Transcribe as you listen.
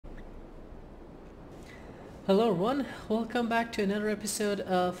Hello everyone, welcome back to another episode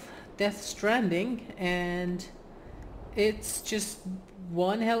of Death Stranding, and it's just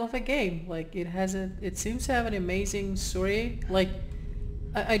one hell of a game. Like it seems to have an amazing story. Like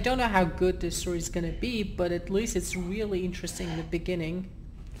I don't know how good this story is gonna be, but at least it's really interesting in the beginning.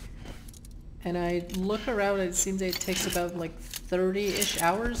 And I look around and it seems that it takes about like 30-ish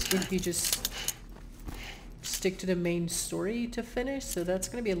hours if you just stick to the main story to finish, so that's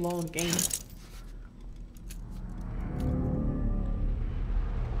gonna be a long game.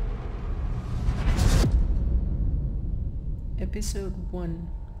 Episode 1,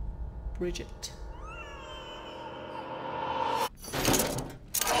 Bridget.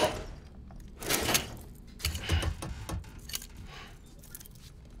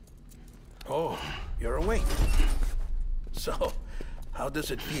 Oh, you're awake. So, how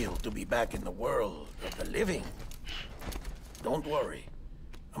does it feel to be back in the world of the living? Don't worry.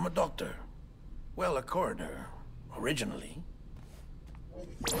 I'm a doctor. Well, a coroner, originally.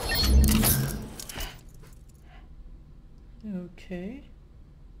 Okay.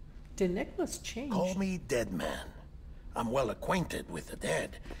 The necklace changed. Call me Dead Man. I'm well acquainted with the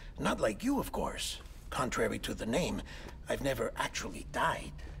dead. Not like you, of course. Contrary to the name, I've never actually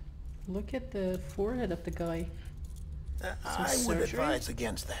died. Look at the forehead of the guy. I would advise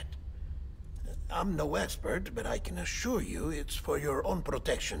against that. I'm no expert, but I can assure you it's for your own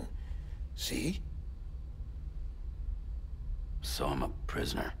protection. See? So I'm a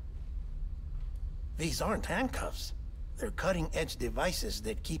prisoner. These aren't handcuffs. They're cutting-edge devices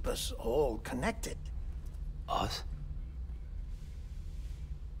that keep us all connected. Us?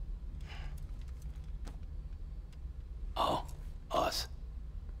 Oh, us.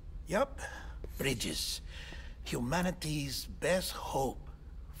 Yup. Bridges. Humanity's best hope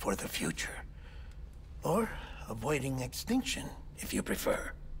for the future. Or avoiding extinction, if you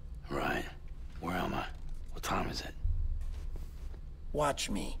prefer. Right. Where am I? What time is it? Watch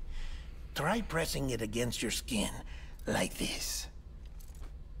me. Try pressing it against your skin, like this.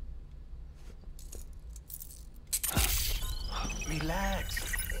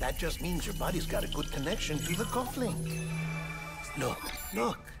 Relax. That just means your body's got a good connection to the cufflink. Look,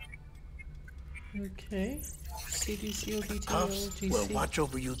 look. Okay. CDCODTO, Cuffs will watch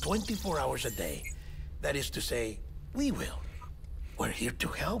over you 24 hours a day. That is to say, we will. We're here to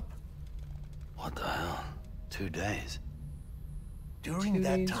help. What the hell? 2 days? During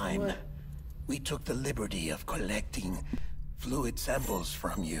that time, we took the liberty of collecting fluid samples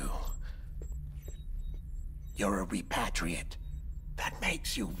from you. You're a repatriate. That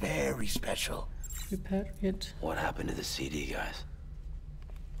makes you very special. Patriot. What happened to the CD guys?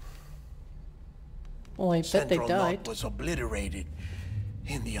 Well, I bet they Central died. Knot was obliterated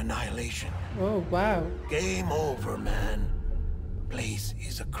in the annihilation. Oh, wow. Game over, man. Place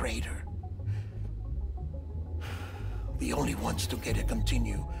is a crater. The only ones to get to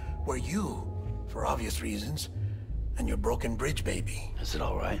continue were you, for obvious reasons, and your broken bridge baby. Is it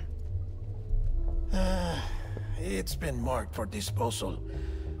all right? It's been marked for disposal.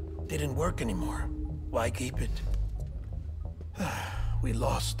 Didn't work anymore. Why keep it? We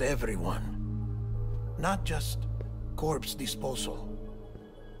lost everyone. Not just corpse disposal.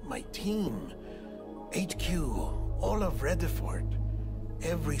 My team, HQ, all of Redford,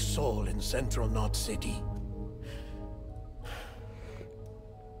 every soul in Central Knot City.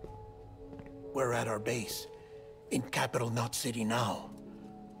 We're at our base, in Capital Knot City now.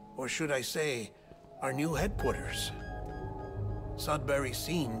 Or should I say, our new headquarters. Sudbury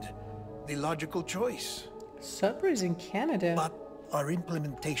seemed the logical choice. Sudbury's in Canada. But our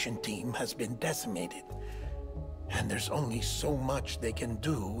implementation team has been decimated. And there's only so much they can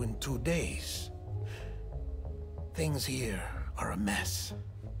do in 2 days. Things here are a mess.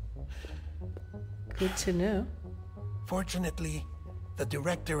 Good to know. Fortunately, the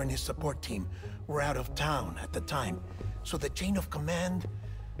director and his support team were out of town at the time, so the chain of command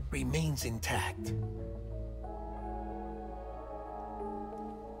remains intact.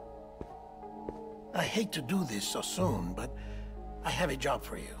 I hate to do this so soon, but I have a job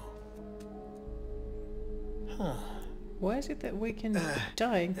for you. Why is it that we can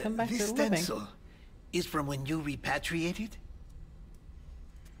die and come back to This living? stencil is from when you repatriated?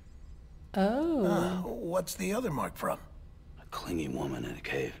 Oh. What's the other mark from? A clingy woman in a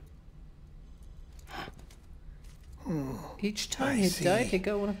cave. Each time I you see. die, you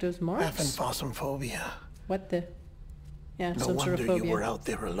got one of those marks. Aphanphosmphobia. What the? Yeah, No some sort of wonder you phobia. were out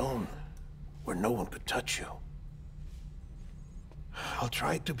there alone, where no one could touch you. I'll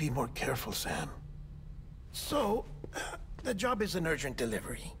try to be more careful, Sam. So, the job is an urgent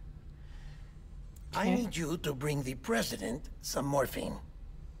delivery. I Okay. need you to bring the president some morphine.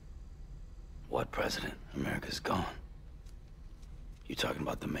 What president? America's gone. You talking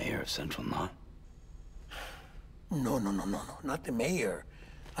about the mayor of Central Knot? No, not the mayor.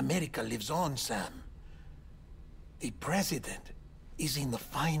 America lives on, Sam. The president is in the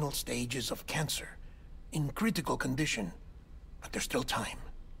final stages of cancer, in critical condition, but there's still time.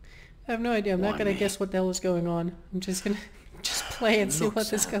 I have no idea. I'm not gonna guess what the hell is going on. I'm just gonna just play and see Look,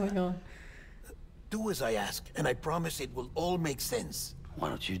 what is Sam. going on. Do as I ask, and I promise it will all make sense. Why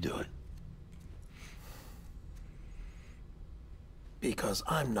don't you do it? Because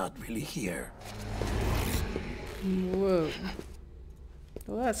I'm not really here. Whoa.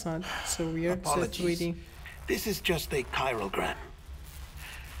 Well, that's not so weird. Apologies. So 3D. This is just a chiralgram.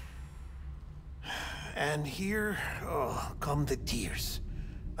 And here, oh, come the tears.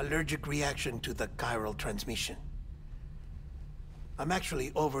 Allergic reaction to the chiral transmission. I'm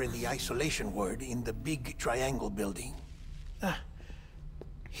actually over in the isolation ward in the big triangle building.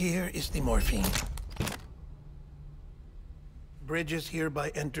 Here is the morphine. Bridges hereby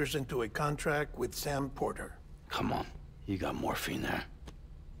enters into a contract with Sam Porter. Come on. You got morphine there.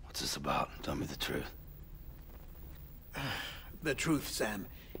 What's this about? Tell me the truth. The truth, Sam,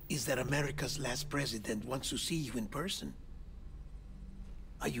 is that America's last president wants to see you in person.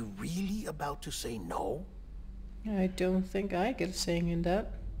 Are you really about to say no? I don't think I get a saying in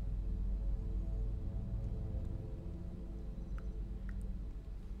that.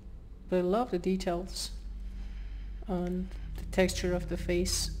 But I love the details on the texture of the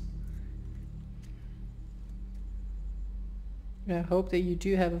face. I hope that you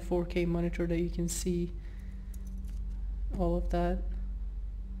do have a 4K monitor that you can see all of that.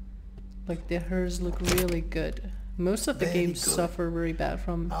 Like the hers look really good. Most of the Very games good. suffer very bad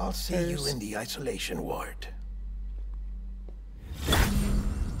from I'll see hers. you in the isolation ward.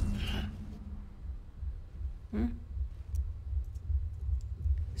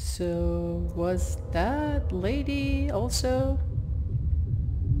 So was that lady also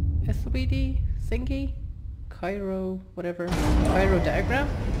a 3D thingy? Cairo, whatever. Cairo diagram?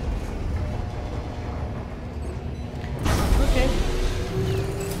 Okay.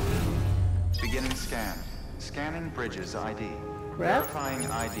 Beginning scan. Scanning Bridges ID. Grab? Verifying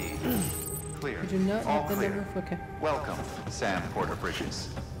ID. Clear. You do not All have the clear. number. Okay. Welcome, Sam Porter Bridges.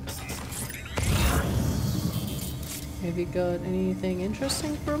 Have you got anything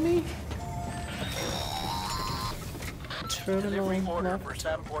interesting for me? Terminal Delivery order locked. for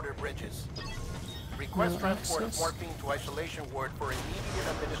Sam Porter Bridges. Request No transport of access. morphine to isolation ward for immediate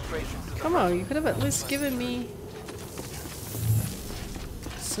administration to the Come on, you could have at least given me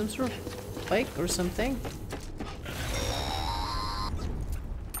some sort of bike or something.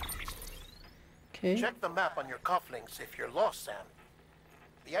 Okay. Check the map on your cufflinks if you're lost, Sam.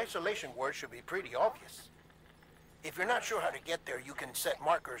 The isolation word should be pretty obvious. If you're not sure how to get there, you can set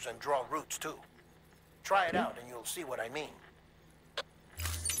markers and draw routes too. Try it out and you'll see what I mean.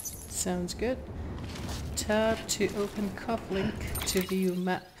 Sounds good. Tab to open cufflink to view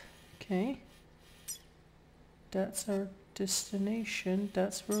map. Okay. That's our destination.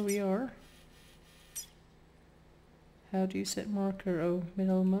 That's where we are. How do you set marker? Oh,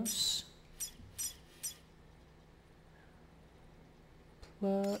 middle mouse.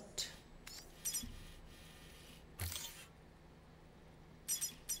 Plot.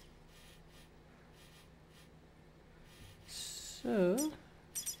 So,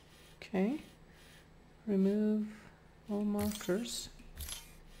 okay. Remove all markers.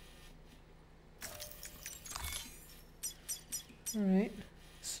 Alright,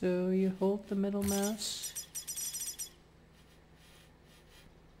 so you hold the middle mouse.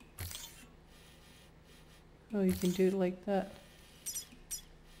 Oh, you can do it like that.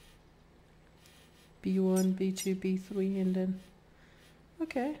 B1, B2, B3, and then...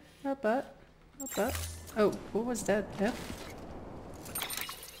 Okay, not bad. Not bad. Oh, what was that? F?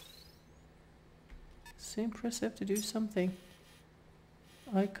 Same press F to do something.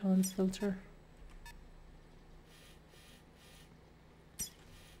 Icon filter.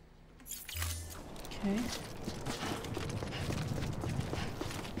 Okay.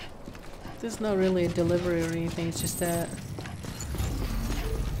 This is not really a delivery or anything, it's just that...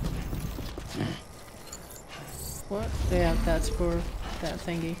 What? Yeah, that's for that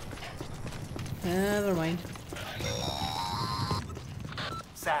thingy. Never mind.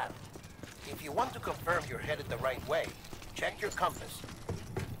 Sam, if you want to confirm you're headed the right way, check your compass.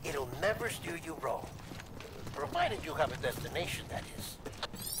 It'll never steer you wrong. Provided you have a destination, that is.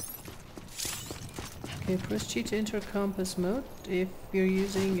 Okay, press G to enter compass mode. If you're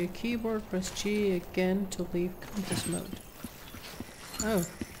using a keyboard, press G again to leave compass mode. Oh.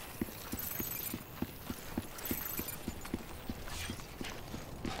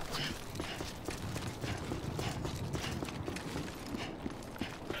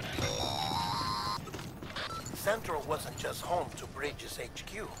 Central wasn't just home to Bridges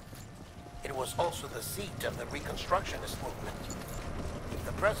HQ. It was also the seat of the Reconstructionist movement. If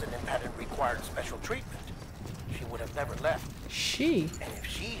the president hadn't required special treatment, she would have never left. She? And if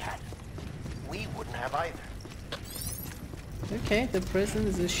she hadn't, we wouldn't have either. Okay, the president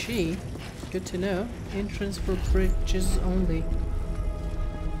is a she. Good to know. Entrance for Bridges only.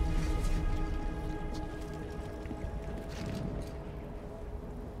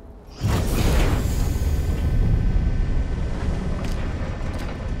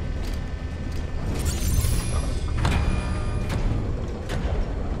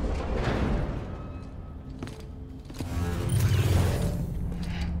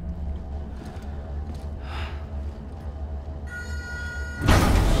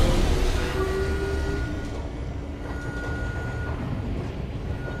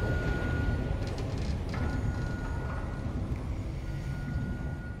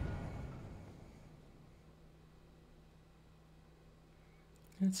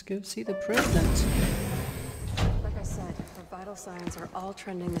 Let's go see the president. Like I said, her vital signs are all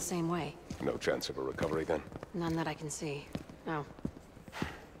trending the same way. No chance of a recovery then? None that I can see. No.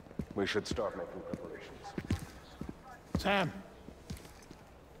 We should start making preparations. Sam.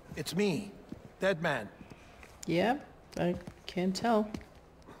 It's me, Dead Man. Yeah, I can't tell.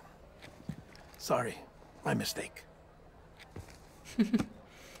 Sorry, my mistake.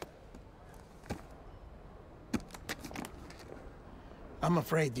 I'm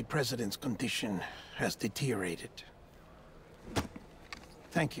afraid the president's condition has deteriorated.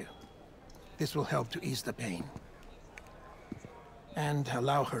 Thank you. This will help to ease the pain. And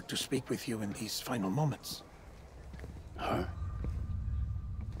allow her to speak with you in these final moments. Her?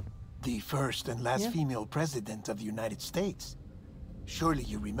 The first and last female president of the United States. Surely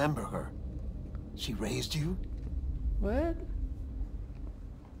you remember her. She raised you. What?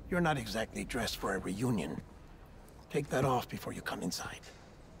 You're not exactly dressed for a reunion. Take that off before you come inside.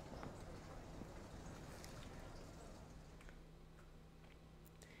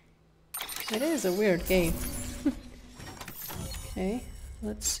 It is a weird game. Okay,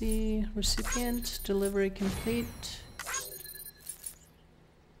 let's see. Recipient, delivery complete.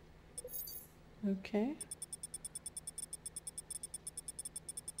 Okay.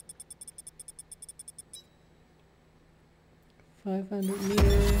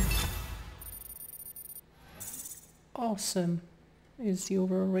 $500 Awesome is the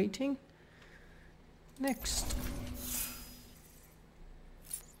overall rating. Next.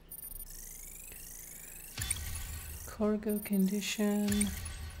 Cargo condition.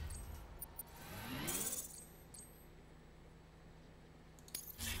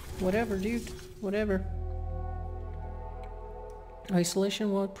 Whatever, dude. Whatever. Isolation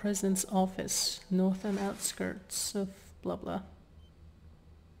ward president's office. Northern outskirts of blah blah.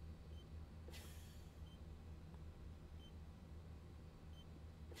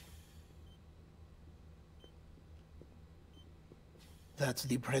 That's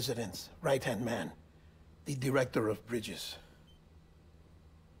the president's right-hand man. The director of bridges.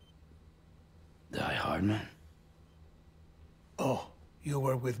 Die-Hardman? Oh, you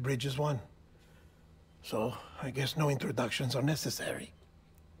were with Bridges 1? So, I guess no introductions are necessary.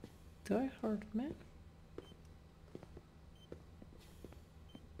 Die-Hardman?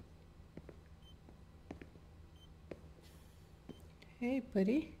 Hey,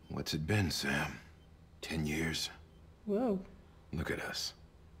 buddy. What's it been, Sam? 10 years? Whoa. Look at us.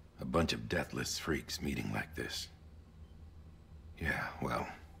 A bunch of deathless freaks meeting like this. Yeah, well,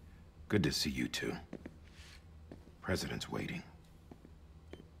 good to see you two. President's waiting.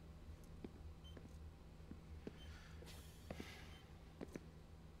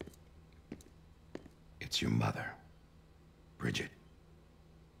 It's your mother, Bridget.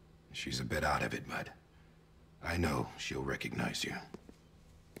 She's a bit out of it, but I know she'll recognize you.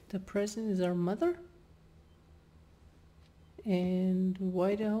 The president is our mother? And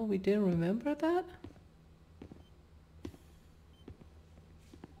why the hell we didn't remember that?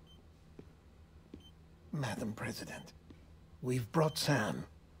 Madam President, we've brought Sam.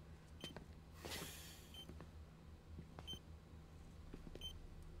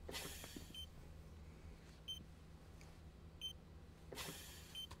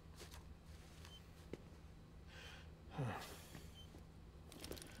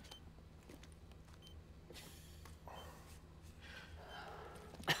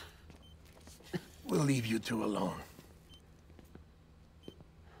 We'll leave you two alone.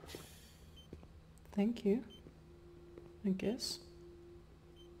 Thank you. I guess.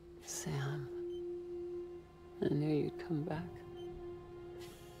 Sam. I knew you'd come back.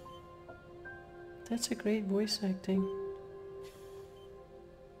 That's a great voice acting.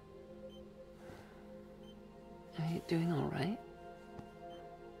 doing all right?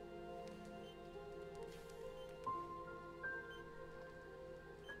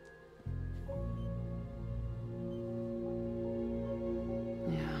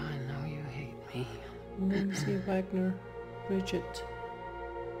 Yeah, I know you hate me. Lindsay Wagner, Bridget.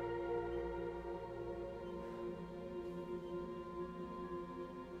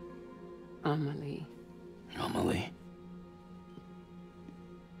 Amelie. Amelie.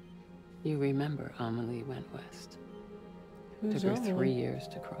 You remember Amelie went west. Who's Took her Amelie? 3 years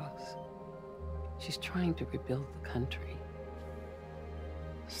to cross. She's trying to rebuild the country.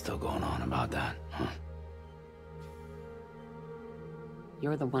 Still going on about that, huh?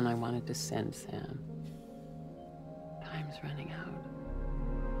 You're the one I wanted to send, Sam. Time's running out.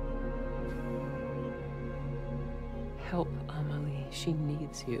 Help Amelie. She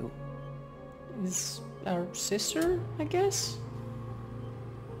needs you. Is our sister, I guess?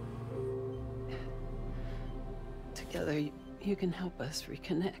 Together, you can help us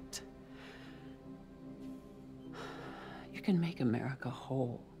reconnect. You can make America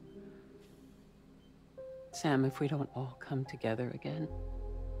whole. Sam, if we don't all come together again,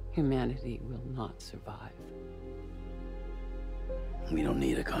 humanity will not survive. We don't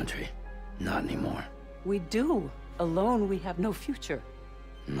need a country. Not anymore. We do. Alone, we have no future.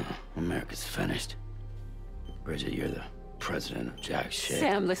 No, America's finished. Bridget, you're the president of jack shit.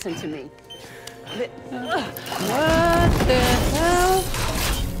 Sam, listen to me. What the hell?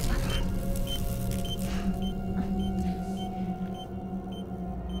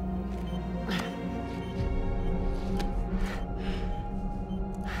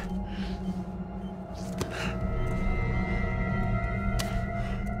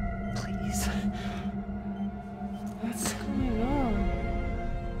 Please. What's going on?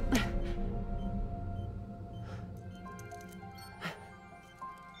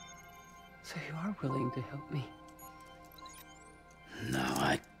 So you are willing to help me? No,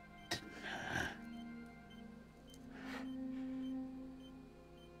 I...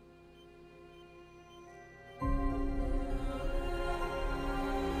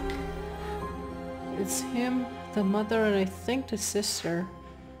 It's him, the mother, and I think the sister.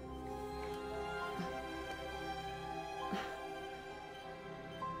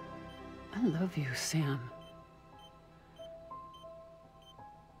 I love you, Sam.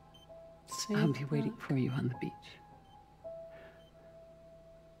 I'll be waiting for you on the beach.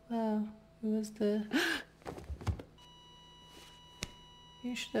 Wow, it was the...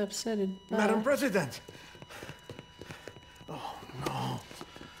 You should have said it back. Madam President! Oh, no.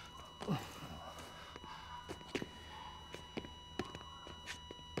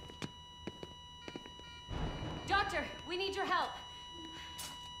 Doctor, we need your help.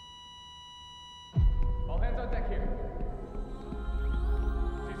 All hands on deck here.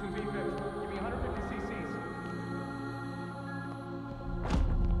 Season B fifth. Give me 150 cc's.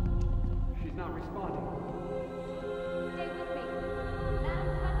 She's not responding. Stay with me. Madam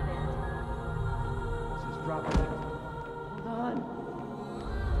President. This is dropping. Hold on.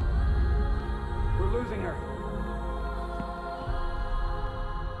 We're losing her.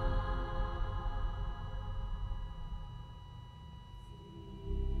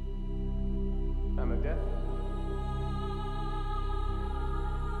 I'm a death.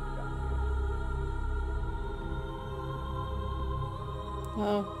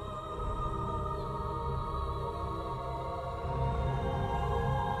 Oh.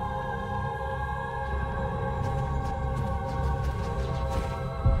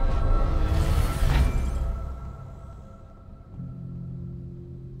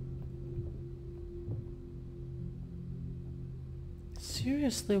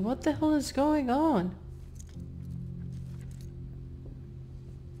 Seriously, what the hell is going on?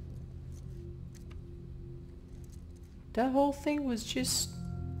 That whole thing was just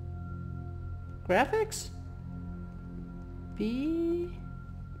graphics?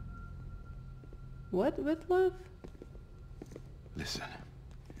 What with love? Listen,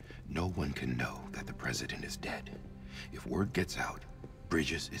 no one can know that the president is dead. If word gets out,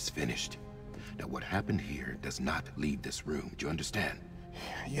 Bridges is finished. Now what happened here does not leave this room, do you understand?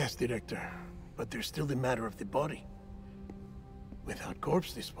 Yes, Director. But there's still the matter of the body. Without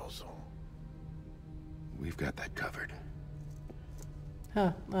corpse disposal. We've got that covered.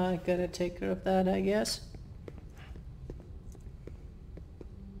 Huh, I gotta take care of that, I guess.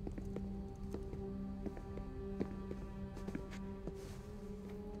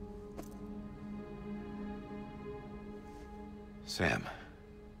 Sam,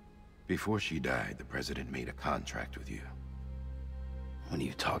 before she died, the president made a contract with you. What are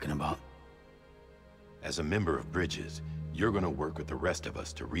you talking about? As a member of Bridges, you're gonna work with the rest of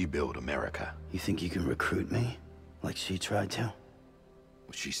us to rebuild America. You think you can recruit me? Like she tried to?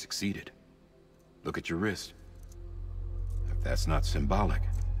 Well, she succeeded. Look at your wrist. If that's not symbolic,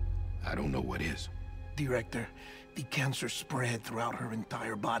 I don't know what is. Director, the cancer spread throughout her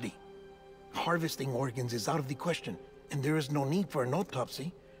entire body. Harvesting organs is out of the question, and there is no need for an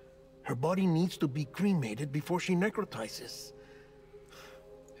autopsy. Her body needs to be cremated before she necrotizes.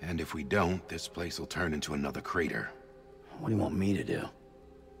 And if we don't, this place will turn into another crater. What do you want me to do?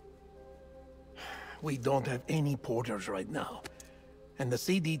 We don't have any porters right now. And the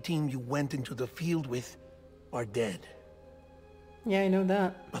CD team you went into the field with are dead. Yeah, I know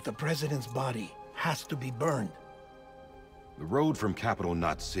that. But the president's body has to be burned. The road from Capital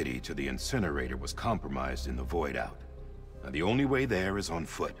Knot City to the incinerator was compromised in the void out. Now, the only way there is on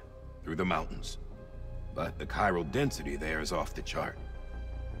foot, through the mountains. But the chiral density there is off the chart.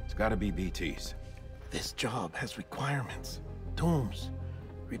 It's gotta be BT's. This job has requirements. Tombs.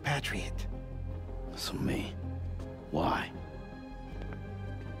 Repatriate. So me. Why?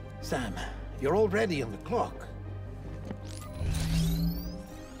 Sam, you're already on the clock.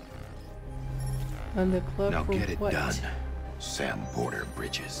 On the clock Now for get it what? done, Sam Porter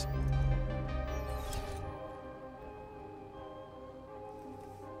Bridges.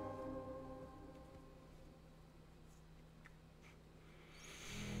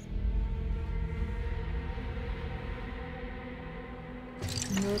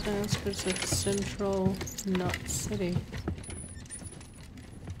 Northern outskirts of central Knot City.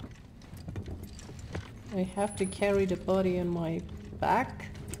 I have to carry the body on my back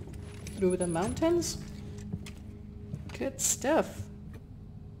through the mountains? Good stuff.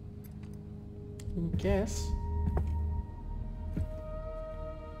 I guess.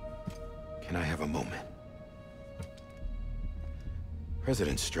 Can I have a moment?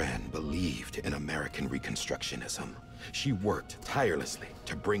 President Strand believed in American Reconstructionism. She worked tirelessly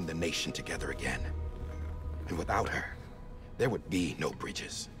to bring the nation together again. And without her, there would be no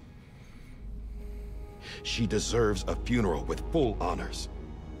Bridges. She deserves a funeral with full honors.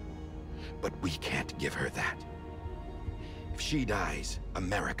 But we can't give her that. If she dies,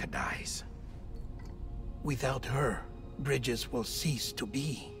 America dies. Without her, Bridges will cease to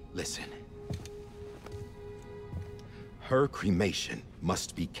be. Listen. Her cremation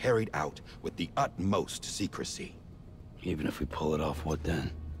must be carried out with the utmost secrecy. Even if we pull it off, what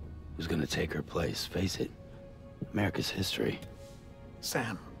then? Who's gonna take her place? Face it, America's history.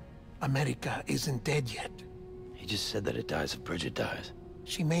 Sam, America isn't dead yet. He just said that it dies if Bridget dies.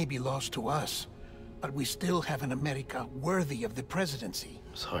 She may be lost to us, but we still have an America worthy of the presidency.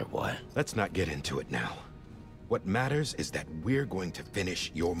 Sorry, what? Let's not get into it now. What matters is that we're going to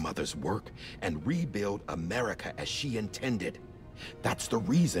finish your mother's work and rebuild America as she intended. That's the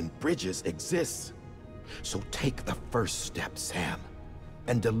reason Bridges exists. So take the first step, Sam,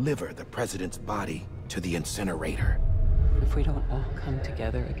 and deliver the president's body to the incinerator. If we don't all come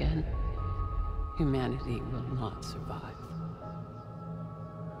together again, humanity will not survive.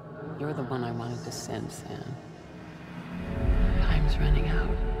 You're the one I wanted to send, Sam. Time's running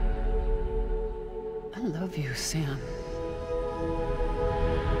out. I love you, Sam.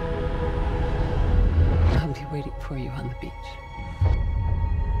 I'll be waiting for you on the beach.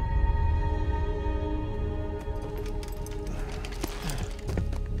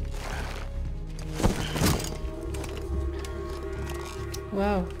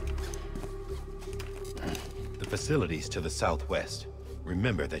 Wow. The facility's to the southwest.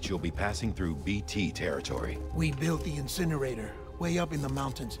 Remember that you'll be passing through BT territory. We built the incinerator way up in the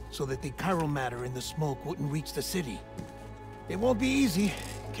mountains so that the chiral matter in the smoke wouldn't reach the city. It won't be easy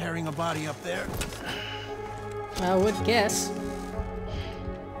carrying a body up there. I would guess.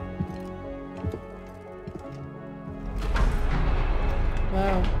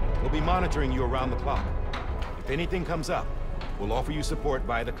 Wow. We'll be monitoring you around the clock. If anything comes up, we'll offer you support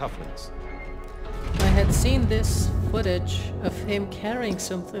via the cufflinks. I had seen this footage of him carrying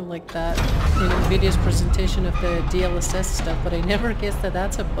something like that in NVIDIA's presentation of the DLSS stuff, but I never guessed that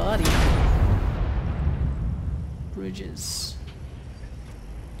that's a body. Bridges.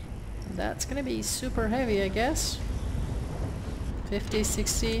 That's gonna be super heavy, I guess. 50,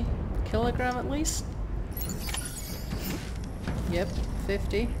 60 kilogram at least? Yep,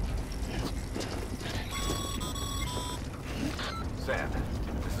 50. Sam,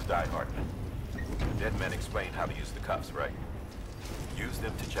 this is Die-Hardman. Dead men explained how to use the cuffs, right? Use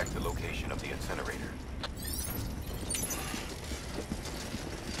them to check the location of the incinerator.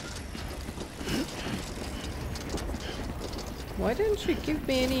 Why didn't you give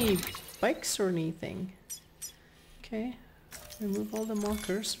me any bikes or anything? Okay, remove all the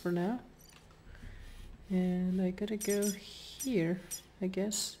markers for now. And I gotta go here, I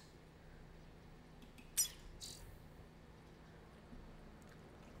guess.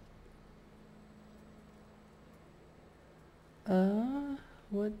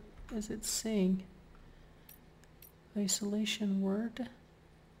 What is it saying? Isolation word.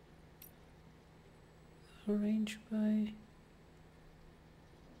 Arranged by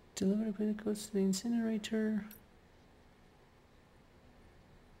deliver the codes to the incinerator.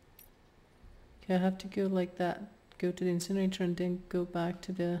 Okay, I have to go like that. Go to the incinerator and then go back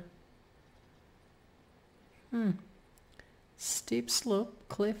to the steep slope,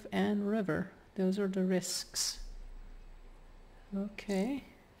 cliff and river. Those are the risks. Okay.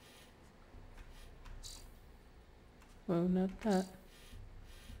 Whoa, not that.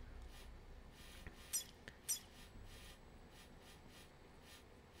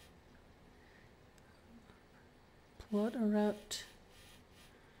 Plot a route.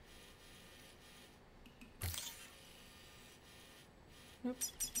 Nope.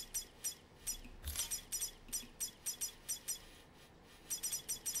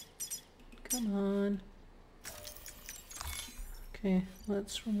 Come on. Okay,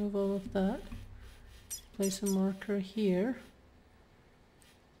 let's remove all of that. Place a marker here.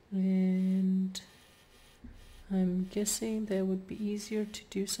 And I'm guessing that would be easier to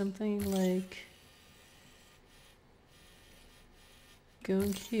do something like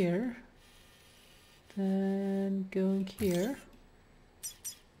going here, then going here,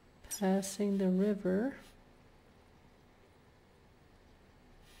 passing the river,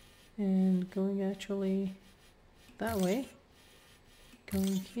 and going actually that way,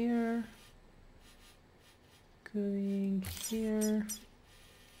 going here, going here.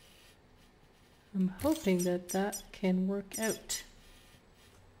 I'm hoping that that can work out.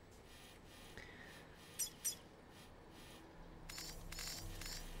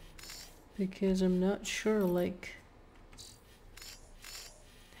 Because I'm not sure like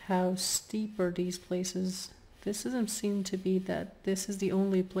how steep are these places. This doesn't seem to be that. This is the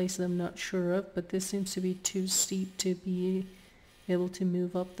only place that I'm not sure of, but this seems to be too steep to be able to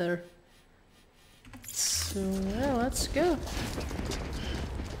move up there. So yeah, let's go.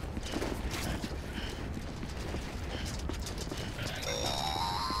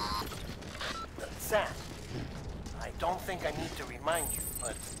 Sam, I don't think I need to remind you,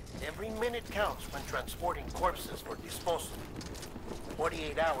 but every minute counts when transporting corpses for disposal.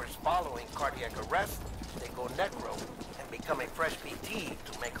 48 hours following cardiac arrest, they go necro and become a fresh PT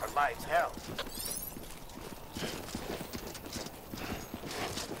to make our lives hell.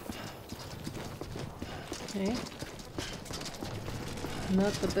 Okay.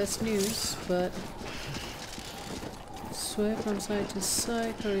 Not the best news, but sway from side to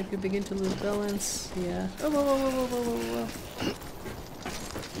side, or if you begin to lose balance, yeah. Oh, whoa, whoa, whoa, whoa, whoa, whoa, whoa.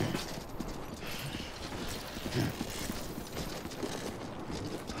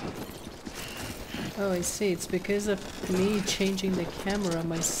 Oh, I see. It's because of me changing the camera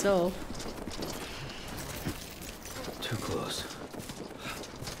myself. Too close.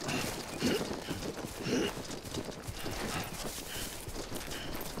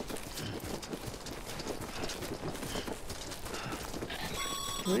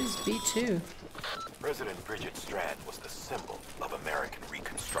 What is B2? President Bridget Strand was the symbol of American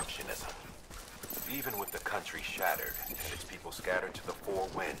Reconstructionism. Even with the country shattered and its people scattered to the four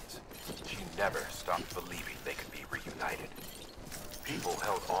winds, she never stopped believing they could be reunited. People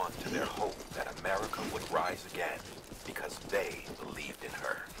held on to their hope that America would rise again because they believed in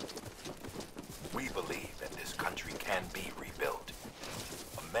her. We believe that this country can be rebuilt.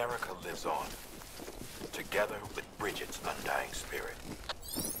 America lives on, together with Bridget's undying spirit.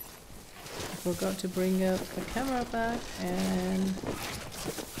 Forgot to bring up the camera back and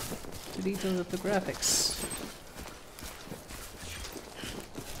the details of the graphics.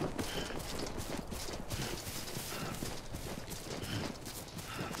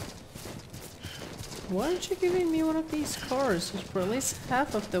 Why aren't you giving me one of these cars for at least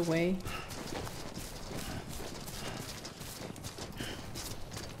half of the way?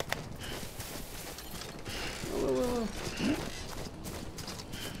 Whoa, whoa, whoa.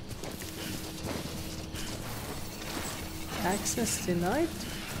 Access denied?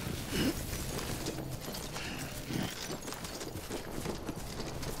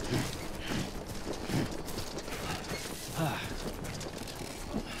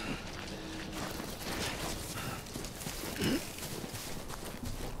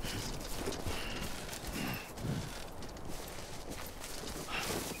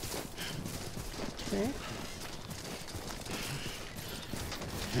 Okay.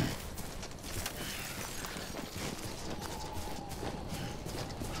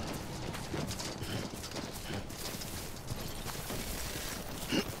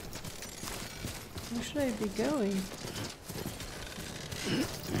 Where should I be going?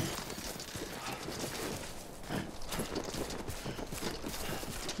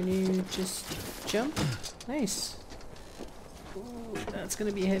 Can you just jump? Nice. Ooh, that's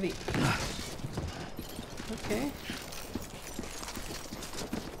gonna be heavy. Okay.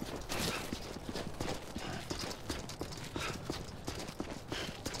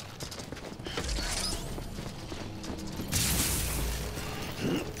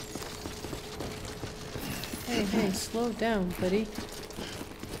 Hey, slow down, buddy.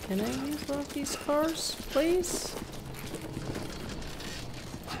 Can I use one of these cars, please?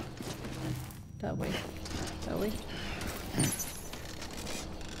 That way. That way.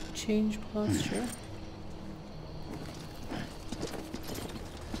 Change posture.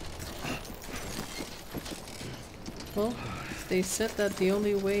 Well, they said that the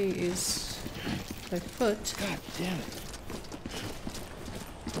only way is by foot. God damn it.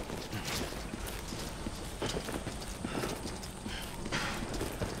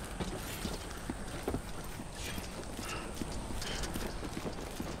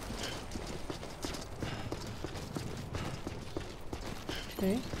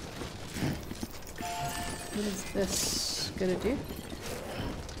 Okay. What is this gonna do?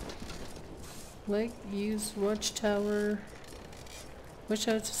 Like, use watchtower.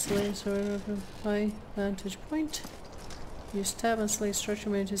 Watchtower to slay sort of a high vantage point. Use tab and select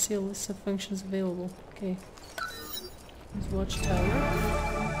structure menu to see a list of functions available. Okay. Use watchtower.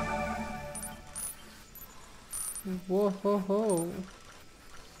 Whoa ho ho.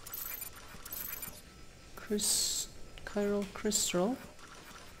 Chiral crystal.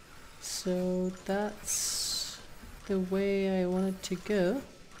 So that's the way I want it to go.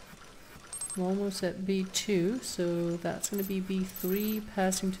 I'm almost at B2, so that's going to be B3,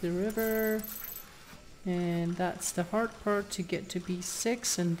 passing to the river. And that's the hard part to get to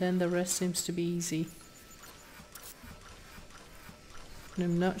B6, and then the rest seems to be easy. And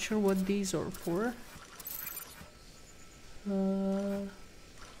I'm not sure what these are for. I'm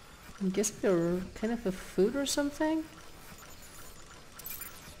guessing they're kind of a food or something?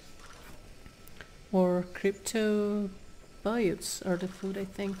 Or crypto biotes are the food, I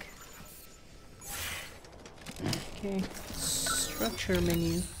think. Okay, structure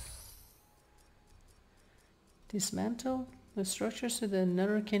menu. Dismantle the structure so that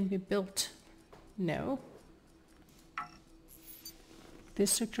another can be built. No.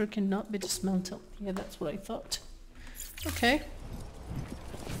 This structure cannot be dismantled. Yeah, that's what I thought. Okay.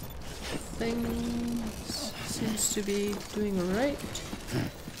 Things seems to be doing alright.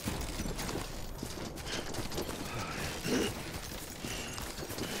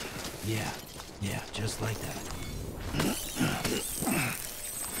 Yeah, just like that.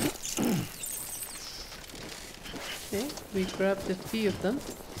 Okay, we grabbed a few of them.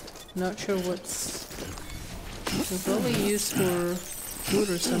 Not sure what's... They're probably used for food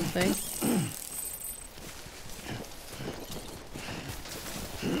or something.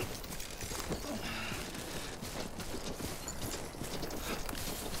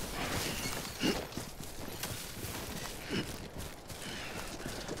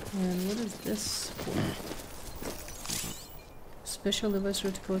 And what is this for? Special device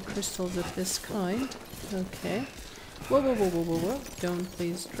to collect crystals of this kind. Okay. Whoa, whoa, whoa, whoa, whoa, whoa. Don't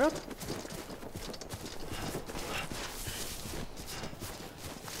please drop.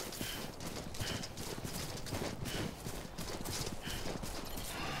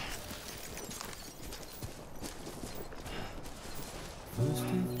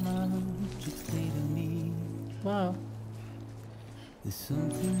 Wow. There's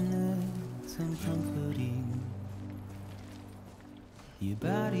something that's uncomforting. Your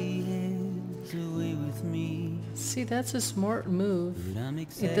body is away with me. See, that's a smart move.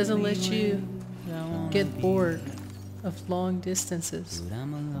 It doesn't let you get bored of long distances. But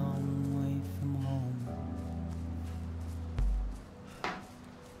I'm a long way from home.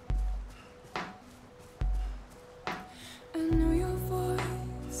 I know your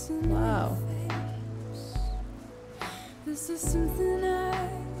voice in wow. my face. This is something I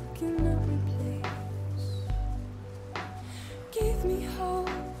cannot replace. Give me hope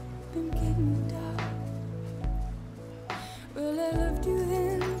and give me doubt. Well, I loved you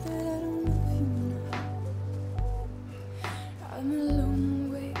then, but I don't love you now. I'm a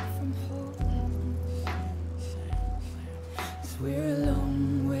long way from home. So we're a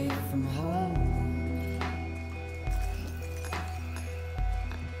long way from home.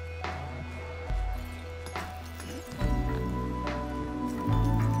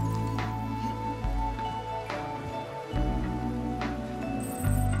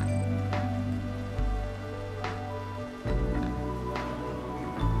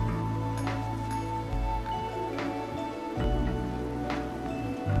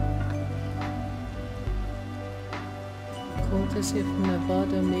 to see if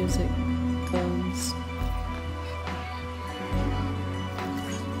Nevada music comes.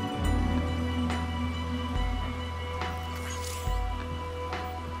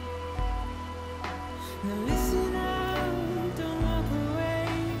 Listen out, don't walk away.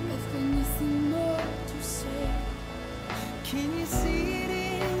 I've got nothing more to say. Can you see it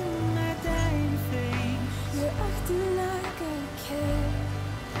in my dying face? You're acting like I care.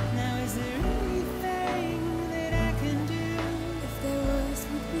 Now is there anything that I can do? If there was,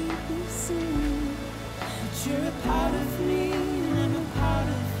 would we be seen? But you're a part of me, and I'm a part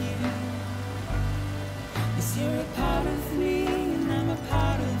of you. Yes, you're a part of me, and I'm a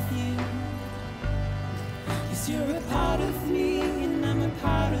part of you. Yes, you're a part of me, and I'm a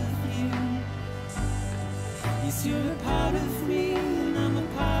part of you. Yes, you're a part of me, and I'm a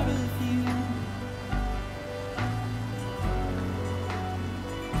part of you.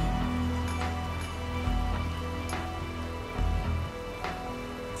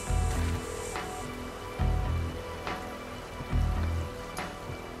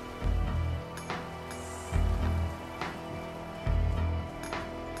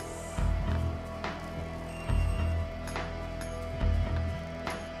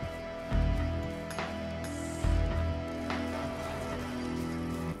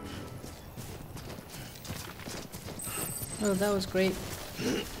 Oh, that was great.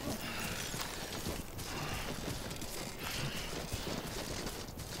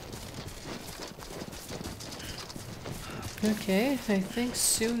 Okay, I think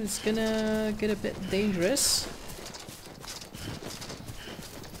soon it's gonna get a bit dangerous.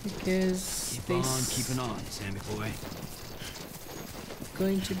 Because keeping on, Sammy boy.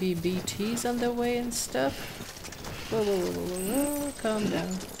 Going to be BTs on the way and stuff. Whoa, whoa, whoa, whoa, whoa, calm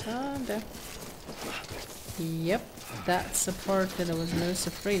down, calm down. Yep, that's the part that I was most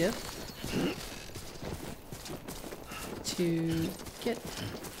afraid of. To get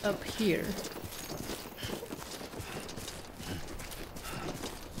up here.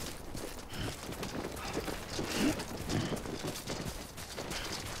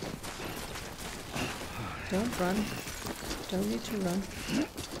 Don't run. Don't need to run.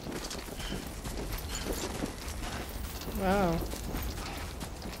 Wow.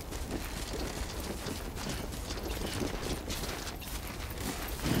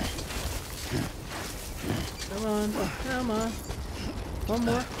 Come on, come on. One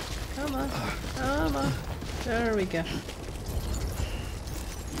more. Come on, come on. There we go.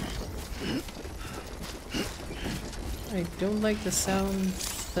 I don't like the sound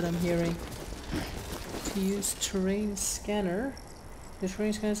that I'm hearing. To use terrain scanner. The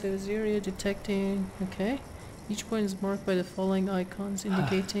terrain scanner says area detecting. Okay. Each point is marked by the following icons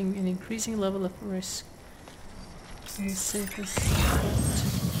indicating an increasing level of risk. The safest spot.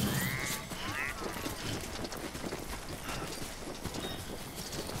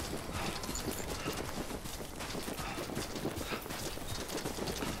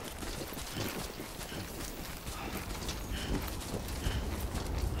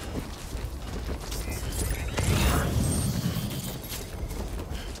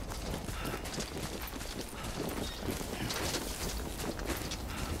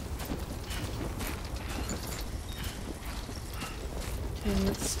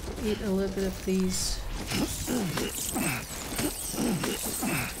 Let's eat a little bit of these.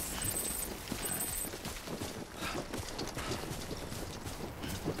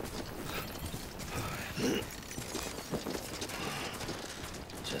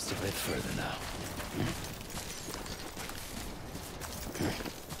 Just a bit further now.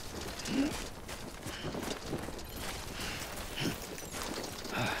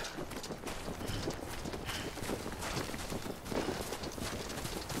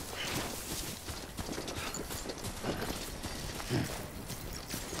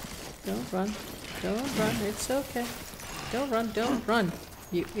 Don't run. Don't run. It's okay. Don't run. Don't run.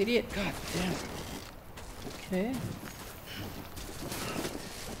 You idiot. God damn it. Okay.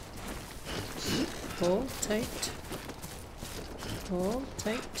 Hold tight. Hold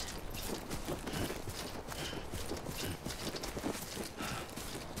tight.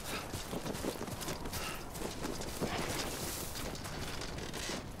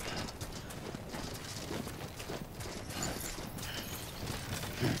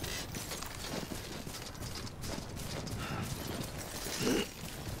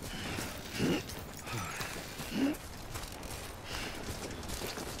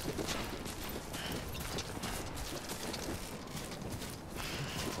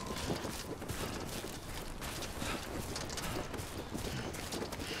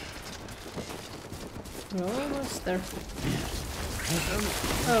 We're almost there.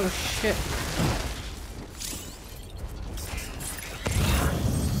 Oh shit.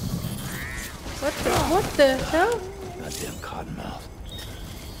 What the hell? Goddamn cottonmouth.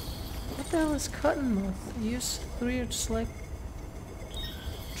 What the hell is cottonmouth? Use 3 to select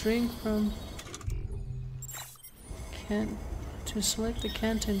drink from can to select the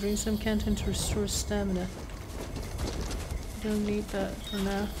canteen. Drink some canteen to restore stamina. Don't need that for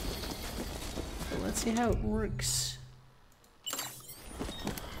now. Let's see how it works.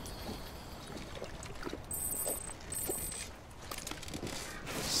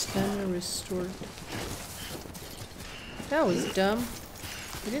 Stamina restored. That was dumb.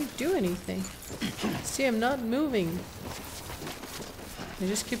 I didn't do anything. See, I'm not moving. It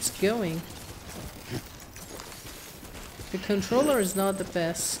just keeps going. The controller is not the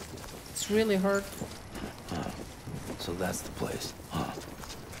best. It's really hard. So that's the place, huh?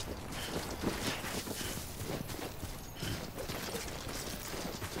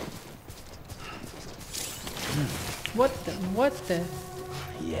 What the?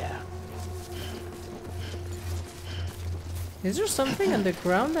 Yeah. Is there something on the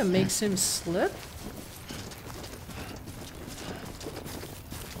ground that makes him slip?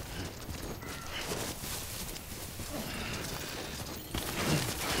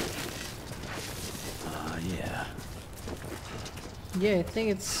 Yeah. Yeah, I think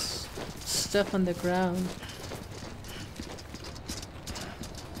it's stuff on the ground.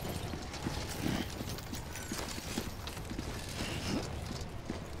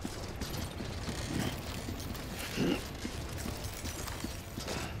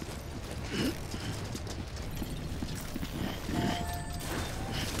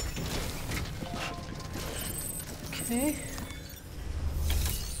 Okay.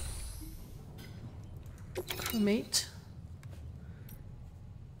 Cremate.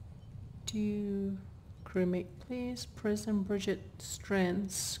 Do you cremate, please? President Bridget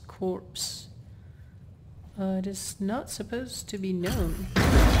Strand's corpse. It is not supposed to be known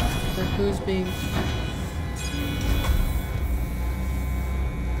that who's being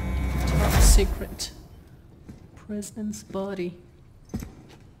top secret. President's body.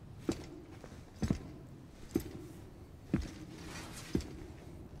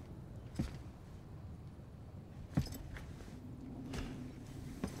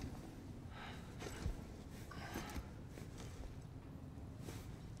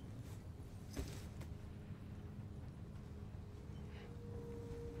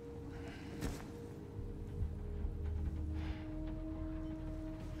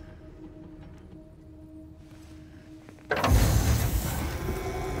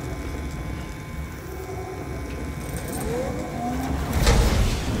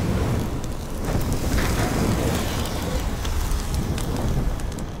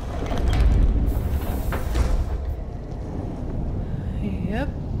 Yep.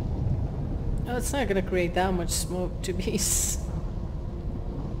 Oh, it's not gonna create that much smoke to be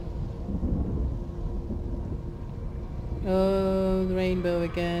Oh, the rainbow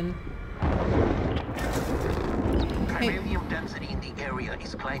again. Cremating density in the area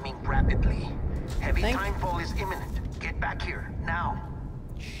is climbing rapidly. Heavy timefall is imminent. Get back here, now.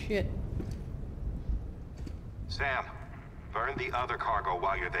 Shit. Sam, burn the other cargo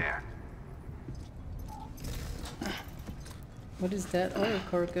while you're there. What is that oil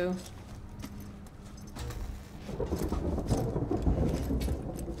cargo?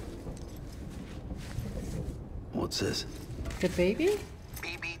 What's this? The baby?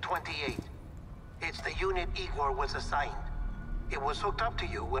 BB-28. It's the unit Igor was assigned. It was hooked up to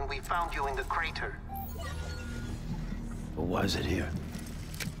you when we found you in the crater. But why is it here?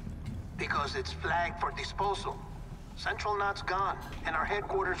 Because it's flagged for disposal. Central Knot's gone, and our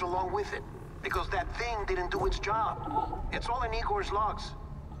headquarters along with it. Because that thing didn't do its job. It's all in Igor's logs.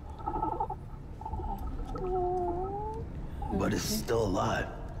 But it's still alive.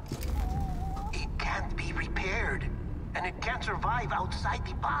 It can't be repaired, and it can't survive outside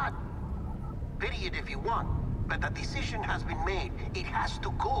the pod. Pity it if you want, but the decision has been made. It has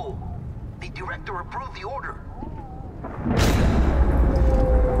to go. The director approved the order.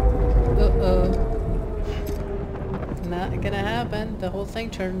 Uh-oh. Not gonna happen. The whole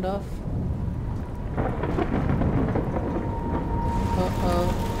thing turned off.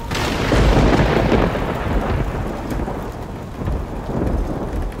 Uh-oh.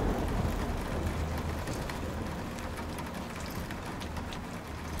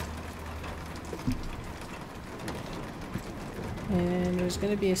 And there's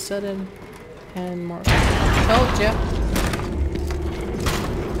gonna be a sudden hand mark. Told ya.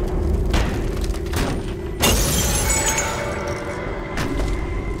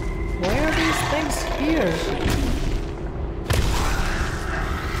 Why are these things here?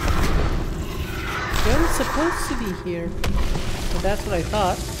 They're supposed to be here. But that's what I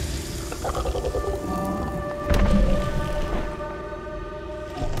thought.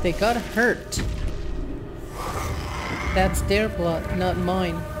 They got hurt. That's their blood, not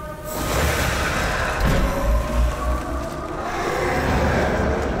mine.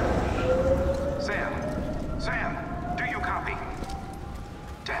 Sam, do you copy?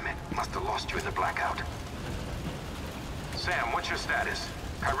 Damn it, must have lost you in the blackout. Sam, what's your status?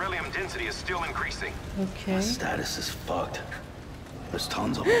 Chiralium density is still increasing. Okay. My status is fucked. There's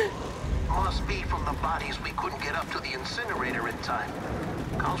tons of them. Must be from the bodies we couldn't get up to the incinerator in time.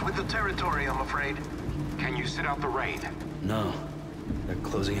 Comes with the territory, I'm afraid. Can you sit out the rain? No. They're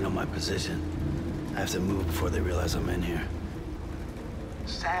closing in on my position. I have to move before they realize I'm in here.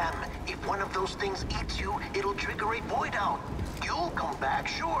 Sam, if one of those things eats you, it'll trigger a void out. You'll come back,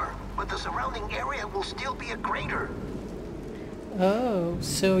 sure, but the surrounding area will still be a crater. Oh,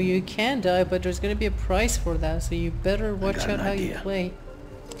 so you can die, but there's gonna be a price for that, so you better watch out how you play.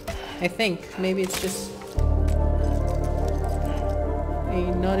 I think. Maybe it's just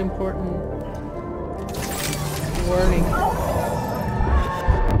a not important warning.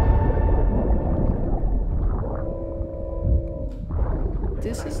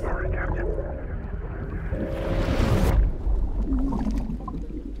 This is...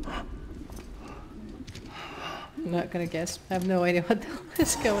 I'm not gonna guess. I have no idea what the hell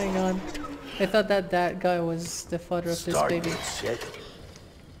is going on. I thought that guy was the father of this baby. Shit.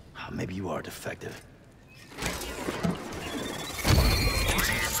 Maybe you are defective.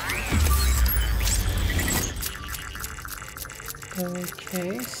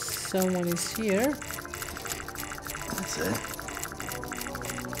 Okay, someone is here. That's it.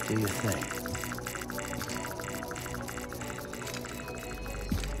 Do your thing.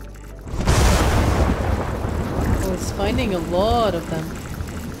 Oh, it's finding a lot of them.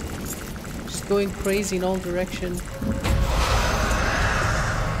 Just going crazy in all directions.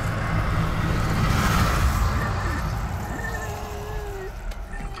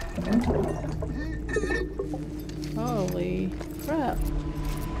 Holy crap.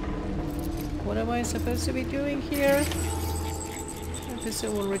 What am I supposed to be doing here?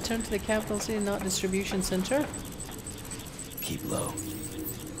 Episode will return to the capital city, not distribution center. Keep low.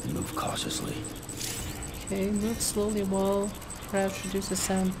 And move cautiously. Okay, move slowly while crouch reduces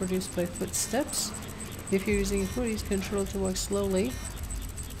sound produced by footsteps. If you're using a foot, use control to walk slowly.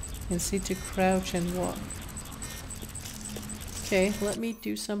 And C to crouch and walk. Okay, let me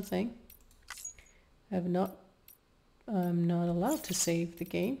do something. I'm not allowed to save the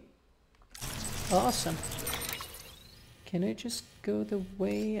game. Awesome. Can I just go the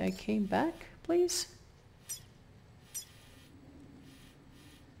way I came back, please?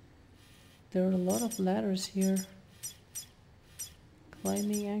 There are a lot of ladders here.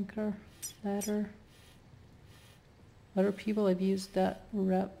 Climbing anchor, ladder. Other people have used that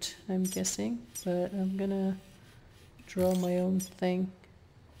route, I'm guessing, but I'm gonna draw my own thing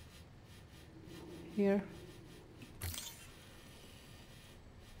here.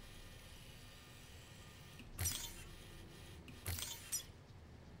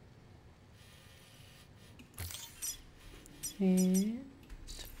 And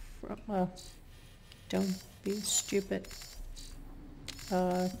well, don't be stupid.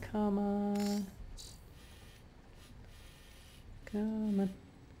 Come on. Come on.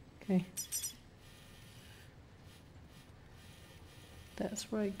 Okay.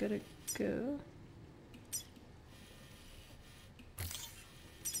 That's where I gotta go.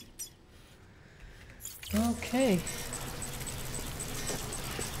 Okay.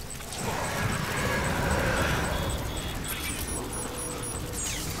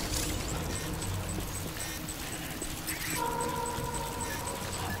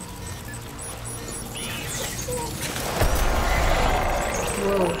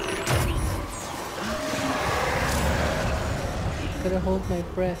 Whoa. Gotta hold my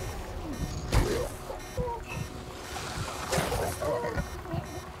breath.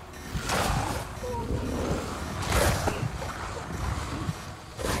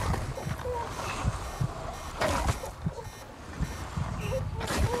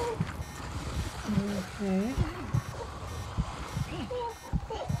 Okay.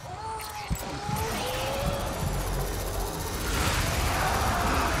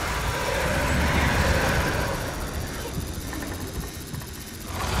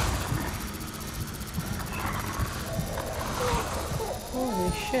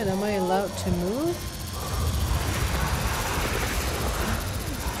 Holy shit, am I allowed to move?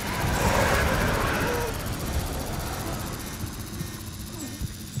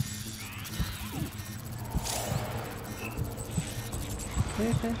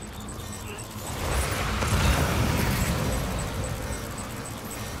 Okay.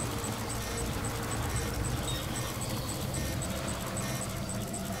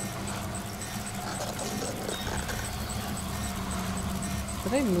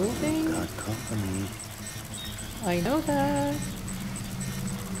 they moving? Got company. I know that.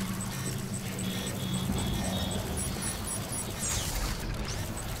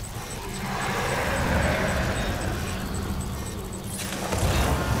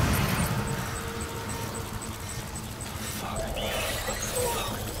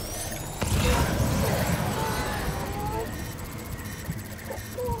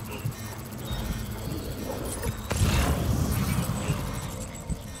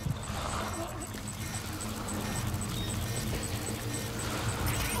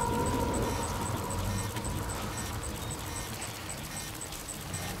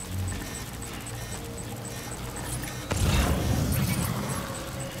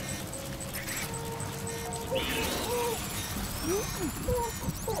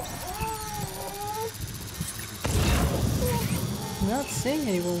 I'm not seeing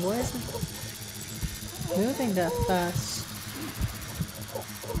anyone. Why is it moving that fast?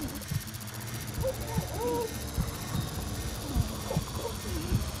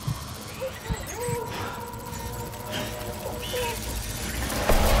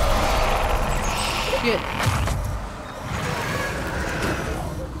 Shit.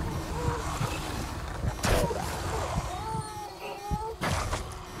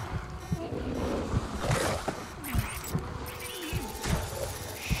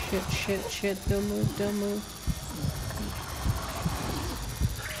 Shit, don't move, don't move.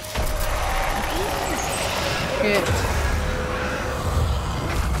 Shit.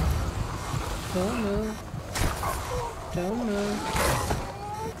 Don't move. Don't move.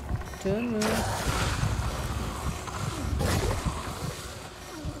 Don't move.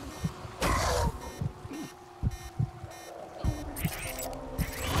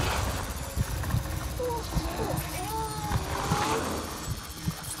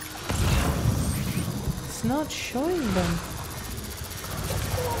 It's not showing them.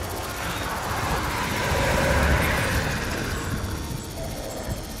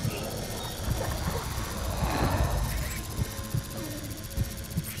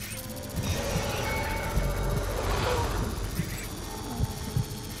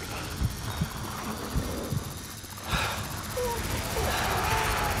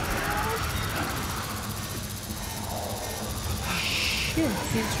 Shit,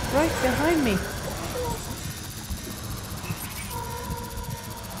 he's right behind me.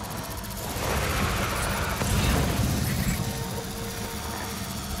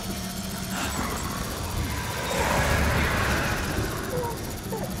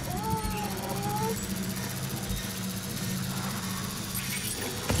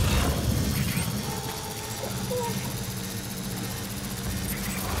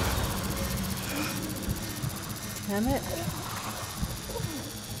 Damn it.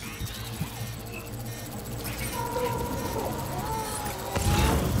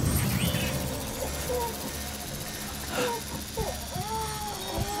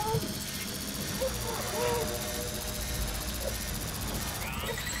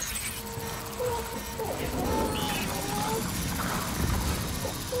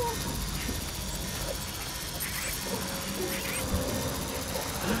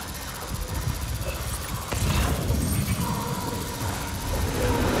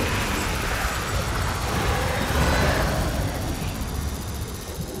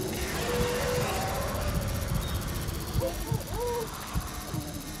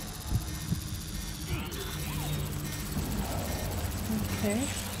 Okay.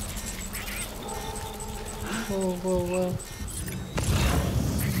 Whoa, whoa, whoa.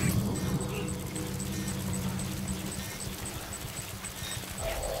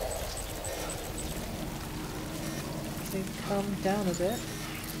 They calm down a bit.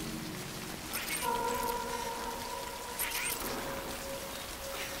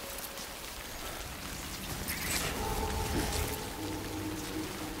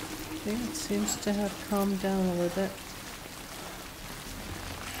 I think it seems to have calmed down a little bit.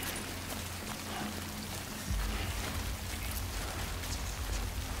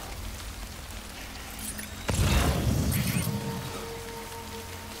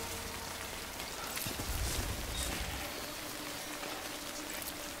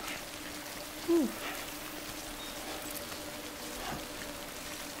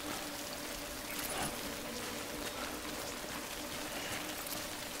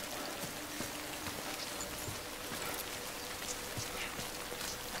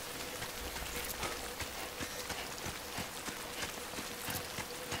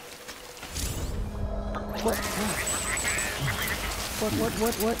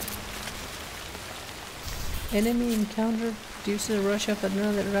 What? Enemy encounter reduces a rush of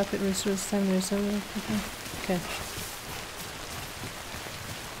adrenaline, rapid resource time, okay.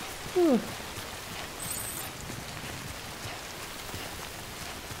 Whew.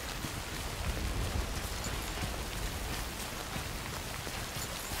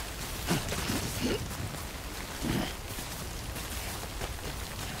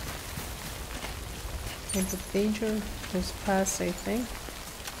 Okay, the danger is past, I think.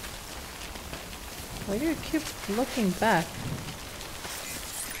 Why do you keep looking back?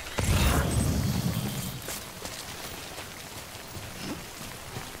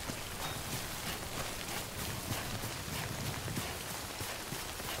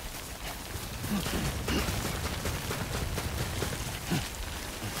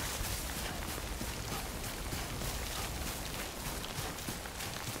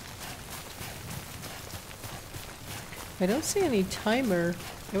 I don't see any timer.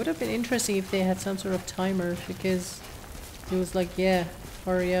 It would have been interesting if they had some sort of timer, because it was like, yeah,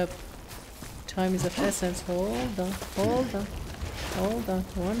 hurry up. Time is of essence. Hold on, hold on, hold on.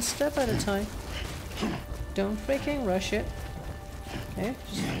 One step at a time. Don't freaking rush it. Okay,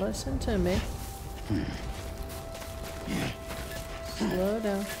 just listen to me. Slow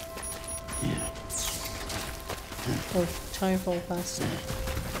down. Oh, time fell fast.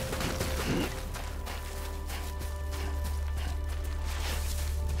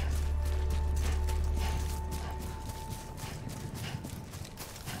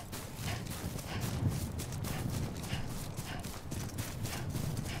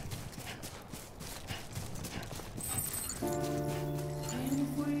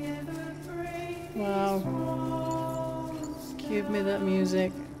 Wow. Give me that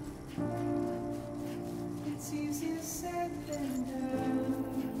music. It's easier said than done.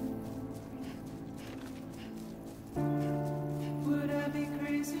 Would I be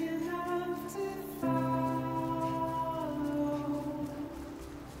crazy enough to follow?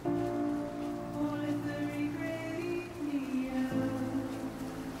 Or let the regret eat me out?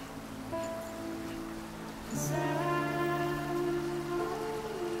 'Cause I'm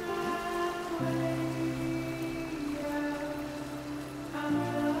on my way out.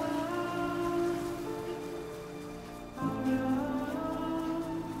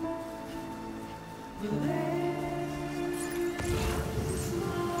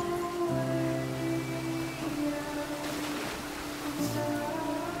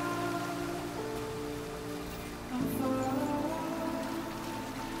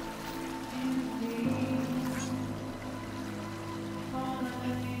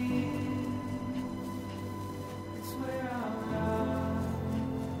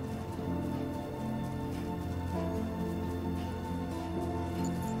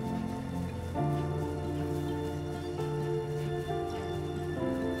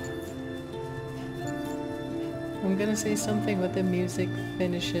 I'm I'm gonna say something when the music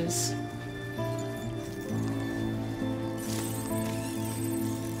finishes.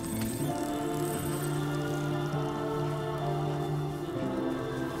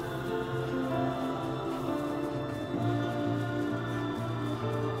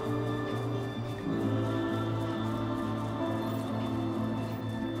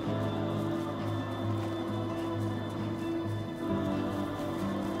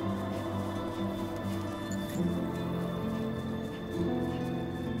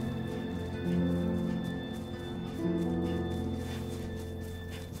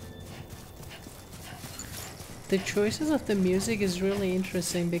 The choices of the music is really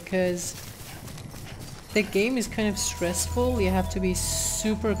interesting because the game is kind of stressful. You have to be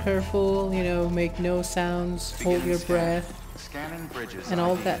super careful, you know, make no sounds, hold your breath, and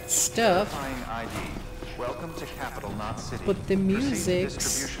all that stuff. Welcome to Capital Knot City. But the music,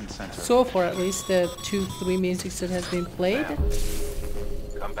 so far at least, the 2-3 musics that has been played,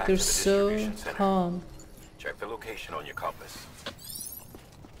 they're so calm. Check the location on your compass.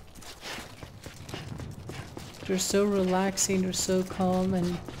 They're so relaxing, they're so calm,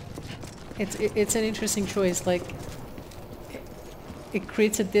 and it's an interesting choice. Like, it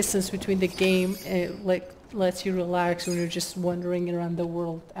creates a distance between the game, and it like lets you relax when you're just wandering around the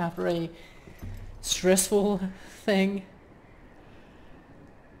world after a stressful thing.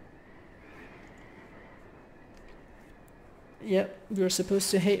 Yep, you're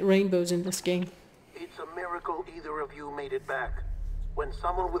supposed to hate rainbows in this game. It's a miracle either of you made it back. When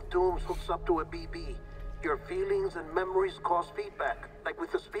someone with dooms hooks up to a BB, your feelings and memories cause feedback, like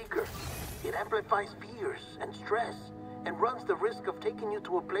with a speaker. It amplifies fears and stress, and runs the risk of taking you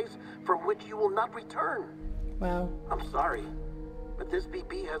to a place from which you will not return. Wow. I'm sorry, but this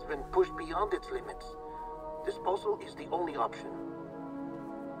BB has been pushed beyond its limits. Disposal is the only option.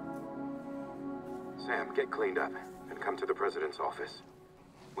 Sam, get cleaned up and come to the president's office.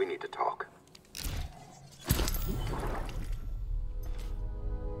 We need to talk.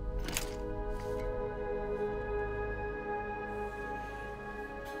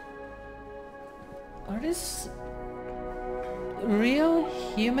 Are these real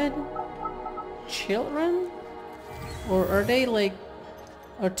human children? Or are they like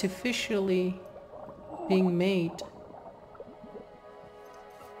artificially being made?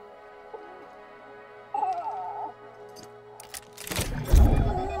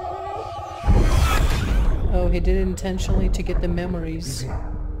 Oh, he did it intentionally to get the memories.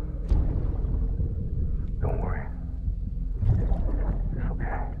 Don't worry. It's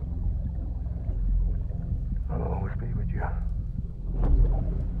okay. I'll always be with you.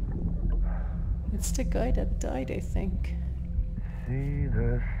 It's the guy that died, I think. See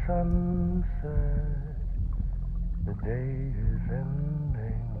the sunset. The day is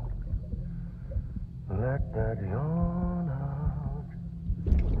ending. Let that yawn out.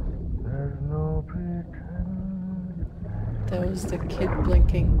 There's no pretend. That was the kid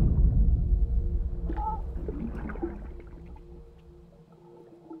blinking.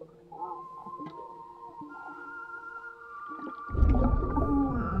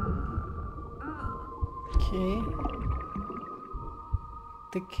 Okay.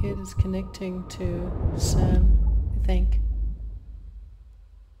 The kid is connecting to Sam, I think.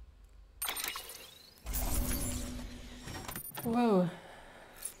 Whoa.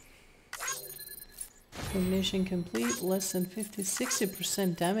 Combination complete, less than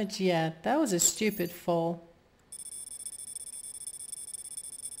 60% damage. Yeah, that was a stupid fall.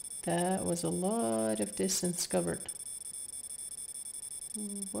 That was a lot of distance covered.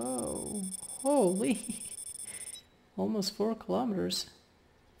 Whoa. Holy. Almost 4 kilometers.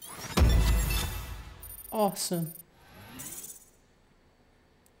 Awesome.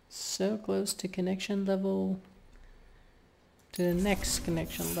 So close to connection level. To the next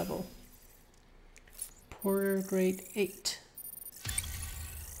connection level. Porter grade 8.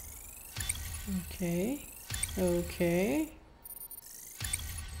 Okay. Okay.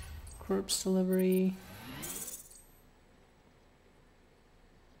 Corpse delivery.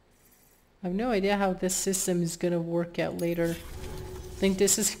 I have no idea how this system is gonna work out later. I think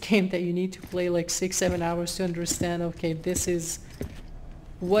this is a game that you need to play like 6-7 hours to understand, okay, this is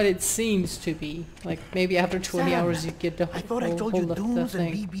what it seems to be. Like maybe after 20 Sam, hours you get the I thought I told you whole of the dooms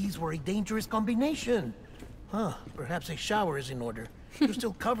and thing. BBs were a dangerous combination. Huh, perhaps a shower is in order. You're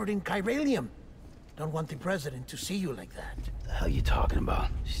still covered in chiralium. Don't want the president to see you like that. The hell you talking about?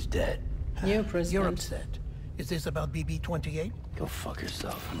 She's dead. Yeah, President. You're upset. Is this about BB-28? Go fuck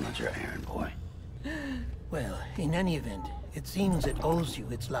yourself. I'm not your errand boy. Well, in any event, it seems it owes you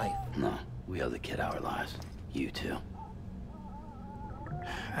its life. No, we owe the kid our lives. You too.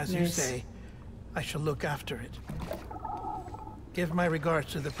 As you say, I shall look after it. Give my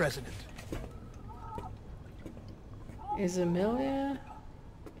regards to the president. Is Amelia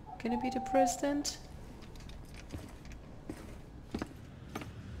gonna be the president?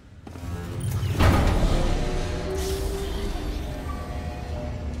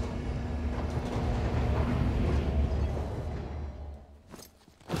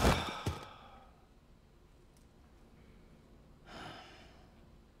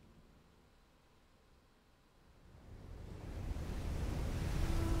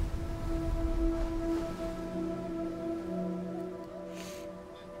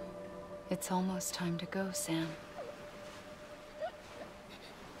 It's almost time to go, Sam.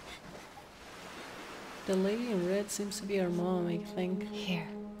 The lady in red seems to be our mom, I think. Here.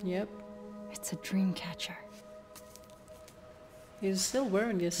 Yep. It's a dream catcher. He's still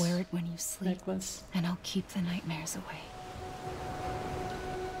wearing this. Wear it when you sleep, necklace. and I'll keep the nightmares away.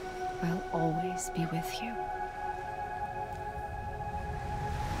 I'll always be with you.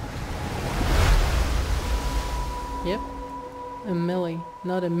 Yep. A Millie.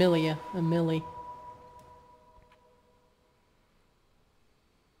 Not Amelia. A Millie.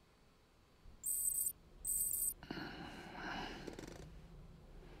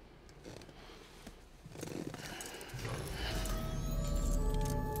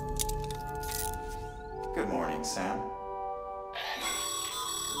 Good morning, Sam.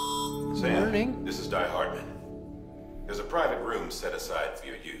 Morning. This is Die-Hardman. There's a private room set aside for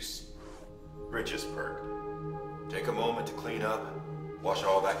your use. Bridges perk. Take a moment to clean up, wash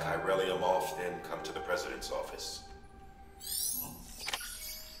all that chiralium off, then come to the president's office.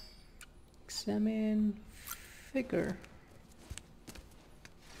 Examine figure.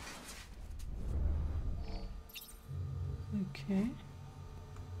 Okay.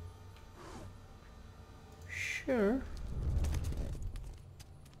 Sure.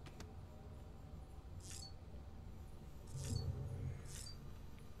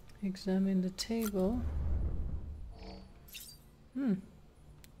 Examine the table.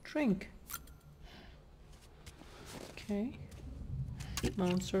 Drink. Okay.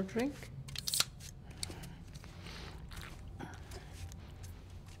 Monster drink.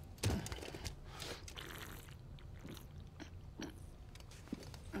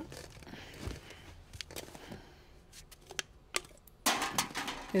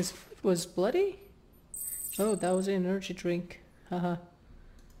 Was bloody? Oh, that was an energy drink. Haha.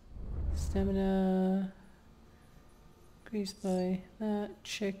 Stamina increased by that.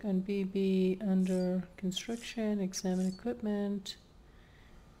 Check on BB under construction. Examine equipment.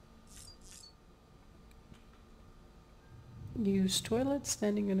 Use toilet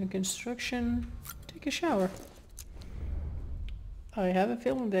standing under construction. Take a shower. I have a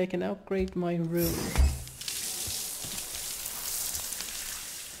feeling that I can upgrade my room.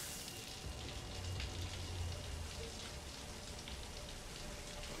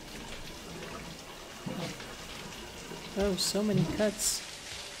 Oh, so many cuts.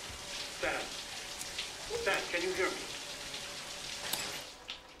 Dad, can you hear me?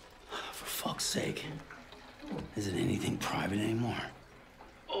 For fuck's sake. Isn't anything private anymore?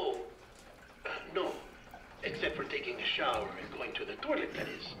 Oh, no. Except for taking a shower and going to the toilet, that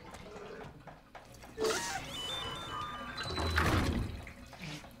is.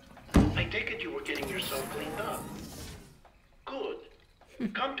 I take it you were getting yourself cleaned up.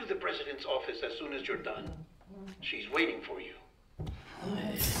 Good. Come to the president's office as soon as you're done. She's waiting for you.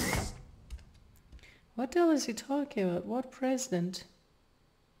 What the hell is he talking about? What president?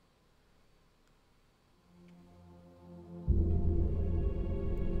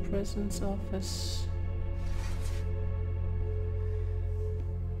 President's office.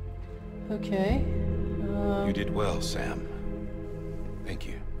 Okay. You did well, Sam. Thank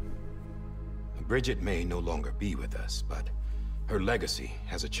you. Bridget may no longer be with us, but her legacy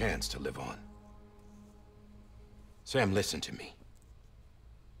has a chance to live on. Sam, listen to me.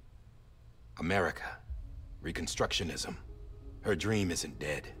 America, Reconstructionism. Her dream isn't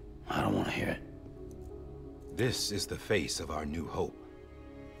dead. I don't want to hear it. This is the face of our new hope.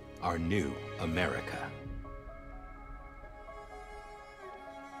 Our new America.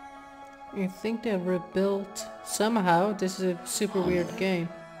 You think they rebuilt somehow? This is a super weird game.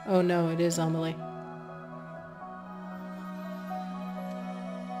 Oh no, it is Amelie.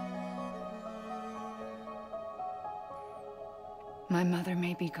 My mother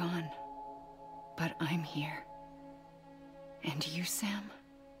may be gone, but I'm here. And you, Sam?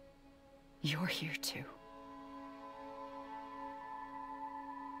 You're here too.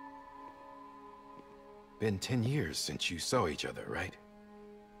 Been 10 years since you saw each other, right?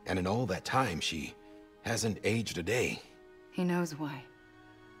 And in all that time, she hasn't aged a day. He knows why.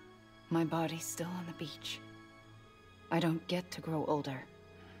 My body's still on the beach. I don't get to grow older.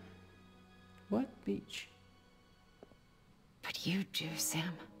 What beach? But you do,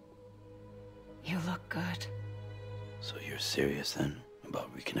 Sam. You look good. So you're serious then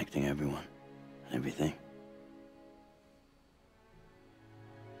about reconnecting everyone and everything?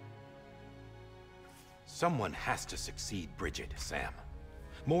 Someone has to succeed Bridget, Sam.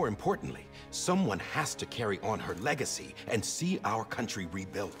 More importantly, someone has to carry on her legacy and see our country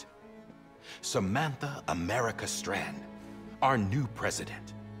rebuilt. Samantha America Strand, our new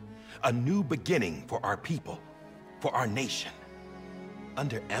president. A new beginning for our people, for our nation.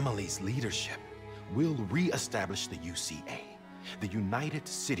 Under Emily's leadership, we'll re-establish the UCA, the United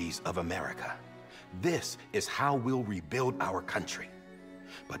Cities of America. This is how we'll rebuild our country.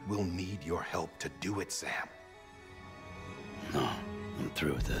 But we'll need your help to do it, Sam. No, I'm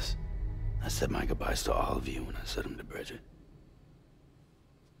through with this. I said my goodbyes to all of you when I said them to Bridget.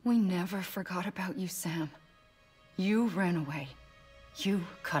 We never forgot about you, Sam. You ran away. You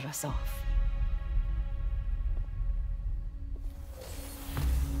cut us off.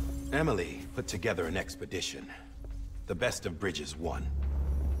 Emily put together an expedition. The best of Bridges won,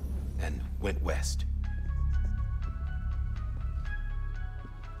 and went west.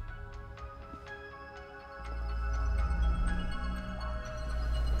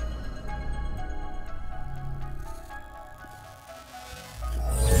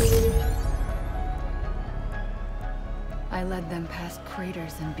 I led them past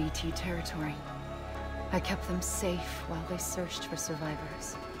craters in BT territory. I kept them safe while they searched for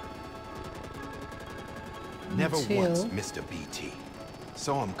survivors. Never once missed a BT.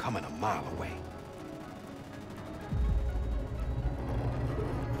 Saw him coming a mile away.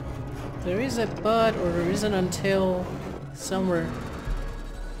 There is a but, or there is an until somewhere.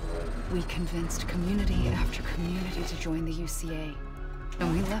 We convinced community after community to join the UCA,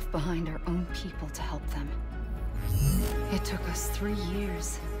 and we left behind our own people to help them. It took us 3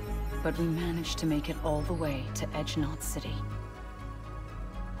 years, but we managed to make it all the way to Edge Knot City.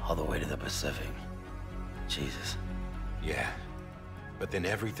 All the way to the Pacific. Jesus. Yeah, but then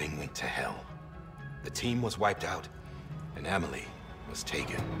everything went to hell. The team was wiped out, and Emily was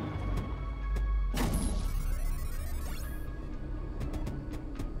taken.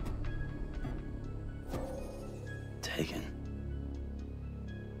 Taken?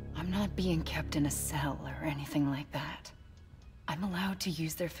 I'm not being kept in a cell or anything like that. I'm allowed to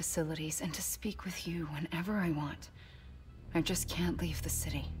use their facilities and to speak with you whenever I want. I just can't leave the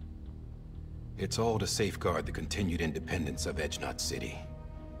city. It's all to safeguard the continued independence of Edge City.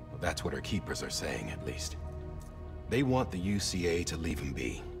 Well, that's what our keepers are saying, at least. They want the UCA to leave him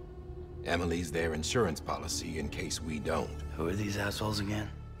be. Emily's their insurance policy in case we don't. Who are these assholes again?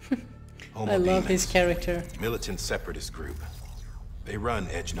 I love his character. Militant separatist group. They run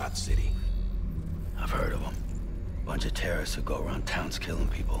Edge City. I've heard of them. Bunch of terrorists who go around towns killing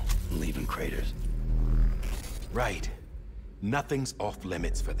people and leaving craters. Right. Nothing's off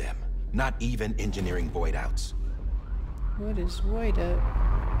limits for them. Not even engineering void outs. What is void out?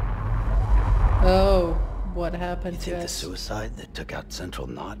 Oh, what happened You to think the us? suicide that took out Central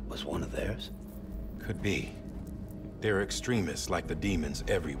Knot was one of theirs? Could be. They're extremists like the demons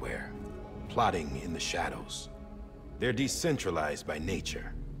everywhere, plotting in the shadows. They're decentralized by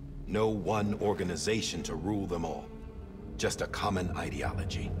nature. No one organization to rule them all. Just a common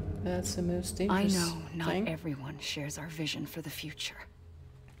ideology. That's the most I dangerous know not thing. everyone shares our vision for the future.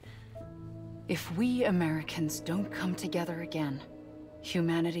 If we Americans don't come together again,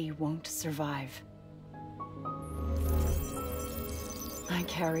 humanity won't survive. I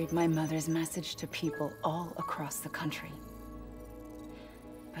carried my mother's message to people all across the country.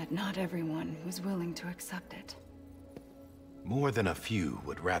 But not everyone was willing to accept it. More than a few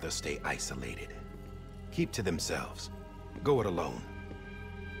would rather stay isolated. Keep to themselves. Go it alone.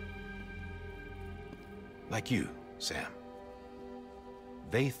 Like you, Sam.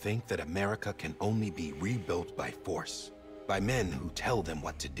 They think that America can only be rebuilt by force, by men who tell them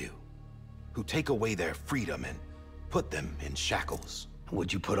what to do, who take away their freedom and put them in shackles.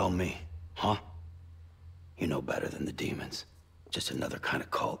 What'd you put on me, huh? You know better than the demons. Just another kind of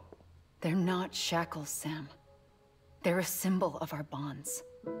cult. They're not shackles, Sam. They're a symbol of our bonds.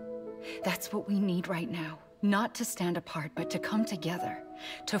 That's what we need right now. Not to stand apart, but to come together,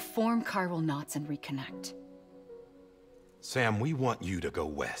 to form chiral knots and reconnect. Sam, we want you to go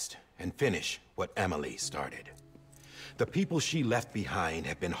west and finish what Emily started. The people she left behind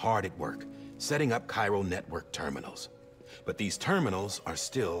have been hard at work, setting up chiral network terminals. But these terminals are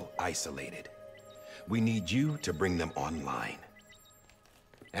still isolated. We need you to bring them online.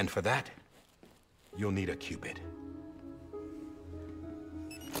 And for that, you'll need a qubit.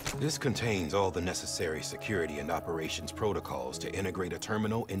 This contains all the necessary security and operations protocols to integrate a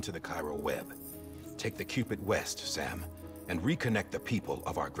terminal into the chiral web. Take the qubit west, Sam, and reconnect the people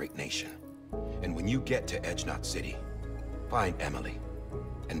of our great nation. And when you get to Edge City, find Emily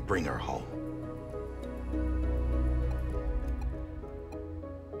and bring her home.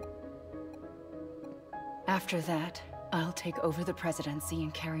 After that, I'll take over the presidency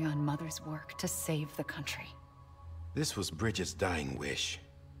and carry on Mother's work to save the country. This was Bridget's dying wish.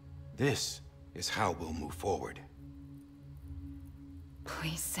 This is how we'll move forward.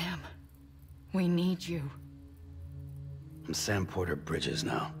 Please, Sam. We need you. I'm Sam Porter Bridges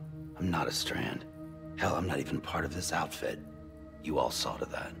now. I'm not a Strand. Hell, I'm not even part of this outfit. You all saw to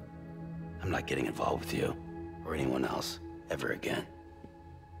that. I'm not getting involved with you, or anyone else, ever again.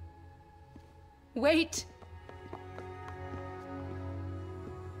 Wait!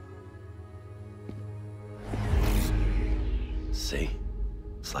 See?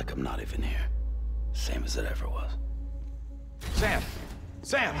 It's like I'm not even here. Same as it ever was. Sam!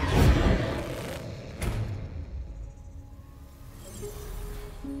 Sam!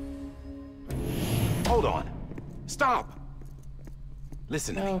 Hold on. Stop!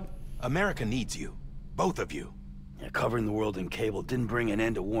 Listen to me. America needs you. Both of you. Yeah, covering the world in cable didn't bring an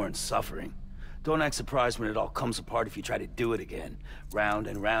end to war and suffering. Don't act surprised when it all comes apart if you try to do it again. Round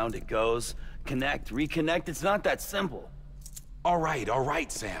and round it goes. Connect, reconnect, it's not that simple. All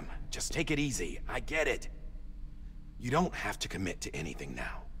right, Sam. Just take it easy. I get it. You don't have to commit to anything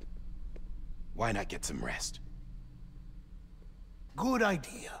now. Why not get some rest? Good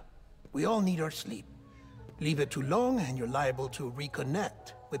idea. We all need our sleep. Leave it too long and you're liable to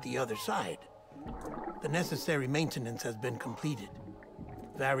reconnect with the other side. The necessary maintenance has been completed.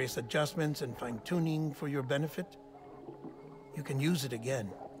 Various adjustments and fine-tuning for your benefit. You can use it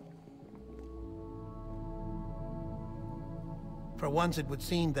again. For once, it would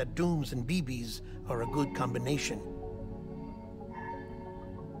seem that Dooms and BBs are a good combination.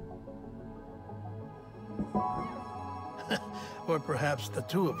 Or perhaps the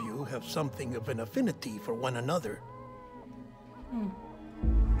two of you have something of an affinity for one another.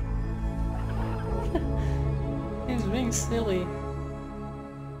 He's being silly.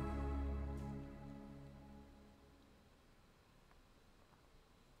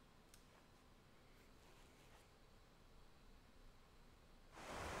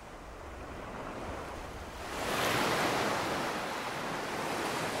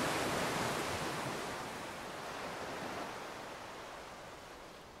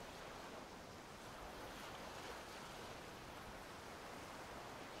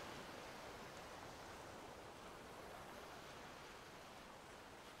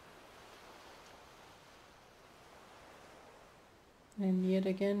 And yet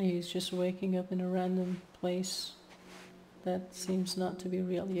again, he's just waking up in a random place that seems not to be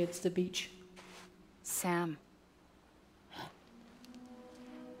real. Yeah, it's the beach. Sam.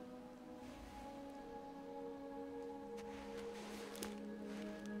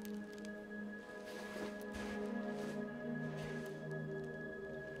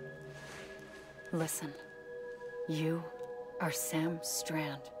 Listen, you are Sam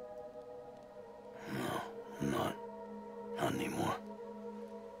Strand. No, I'm not. Not anymore.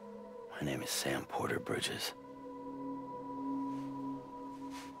 My name is Sam Porter Bridges.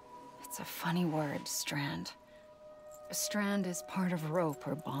 It's a funny word, Strand. A strand is part of rope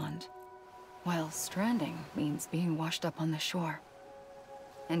or bond, while stranding means being washed up on the shore.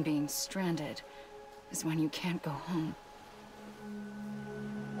 And being stranded is when you can't go home.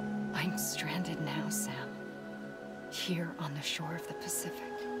 I'm stranded now, Sam. Here on the shore of the Pacific.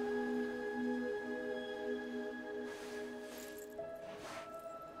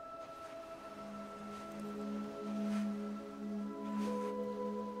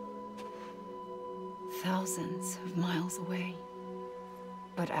 Thousands of miles away,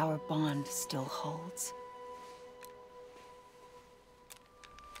 but our bond still holds.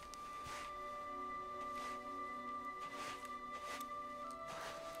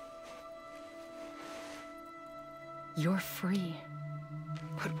 You're free,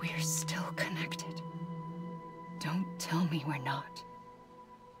 but we're still connected. Don't tell me we're not.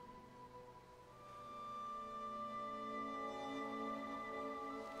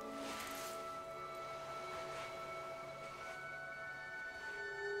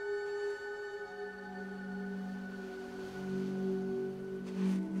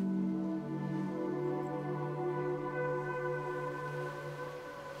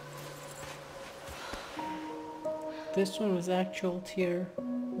 This one was actual tear.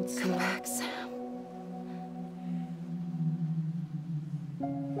 Come back, Sam.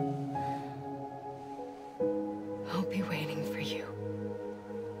 I'll be waiting for you.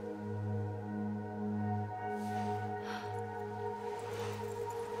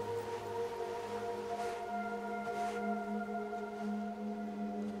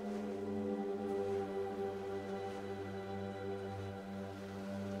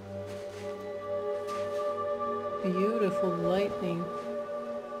 Beautiful lightning.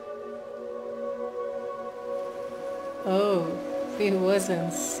 Oh, it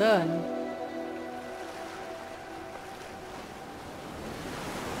wasn't sun.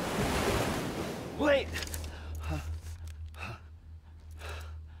 Wait!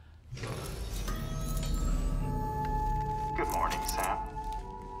 Good morning, Sam.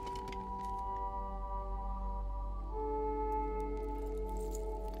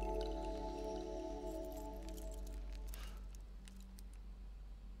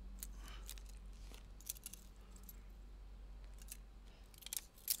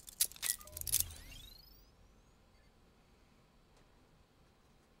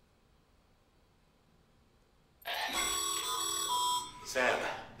 Sam,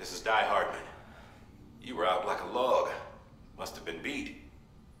 this is Die-Hardman. You were out like a log. Must have been beat.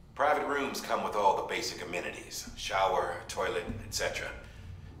 Private rooms come with all the basic amenities. Shower, toilet, etc.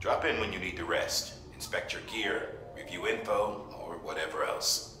 Drop in when you need to rest. Inspect your gear, review info, or whatever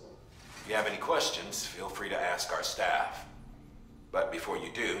else. If you have any questions, feel free to ask our staff. But before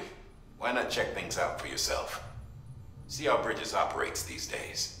you do, why not check things out for yourself? See how Bridges operates these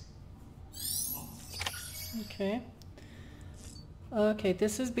days. Okay. Okay,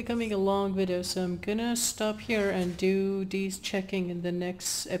 this is becoming a long video, so I'm gonna stop here and do these checking in the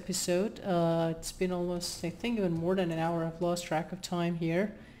next episode. It's been almost, I think, even more than an hour. I've lost track of time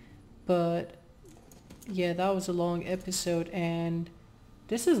here. But yeah, that was a long episode, and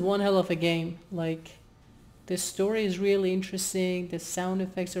this is one hell of a game. Like, the story is really interesting, the sound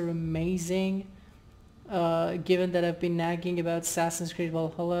effects are amazing. Given that I've been nagging about Assassin's Creed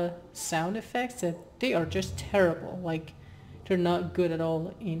Valhalla sound effects, that they are just terrible. Like, they're not good at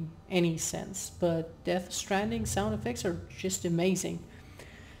all in any sense, but Death Stranding sound effects are just amazing.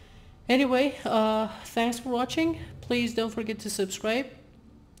 Anyway, thanks for watching. Please don't forget to subscribe,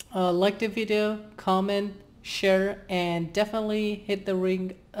 like the video, comment, share, and definitely hit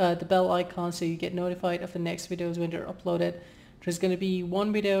the bell icon so you get notified of the next videos when they're uploaded. There's going to be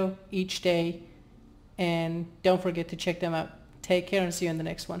one video each day, and don't forget to check them out. Take care and see you in the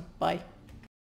next one. Bye.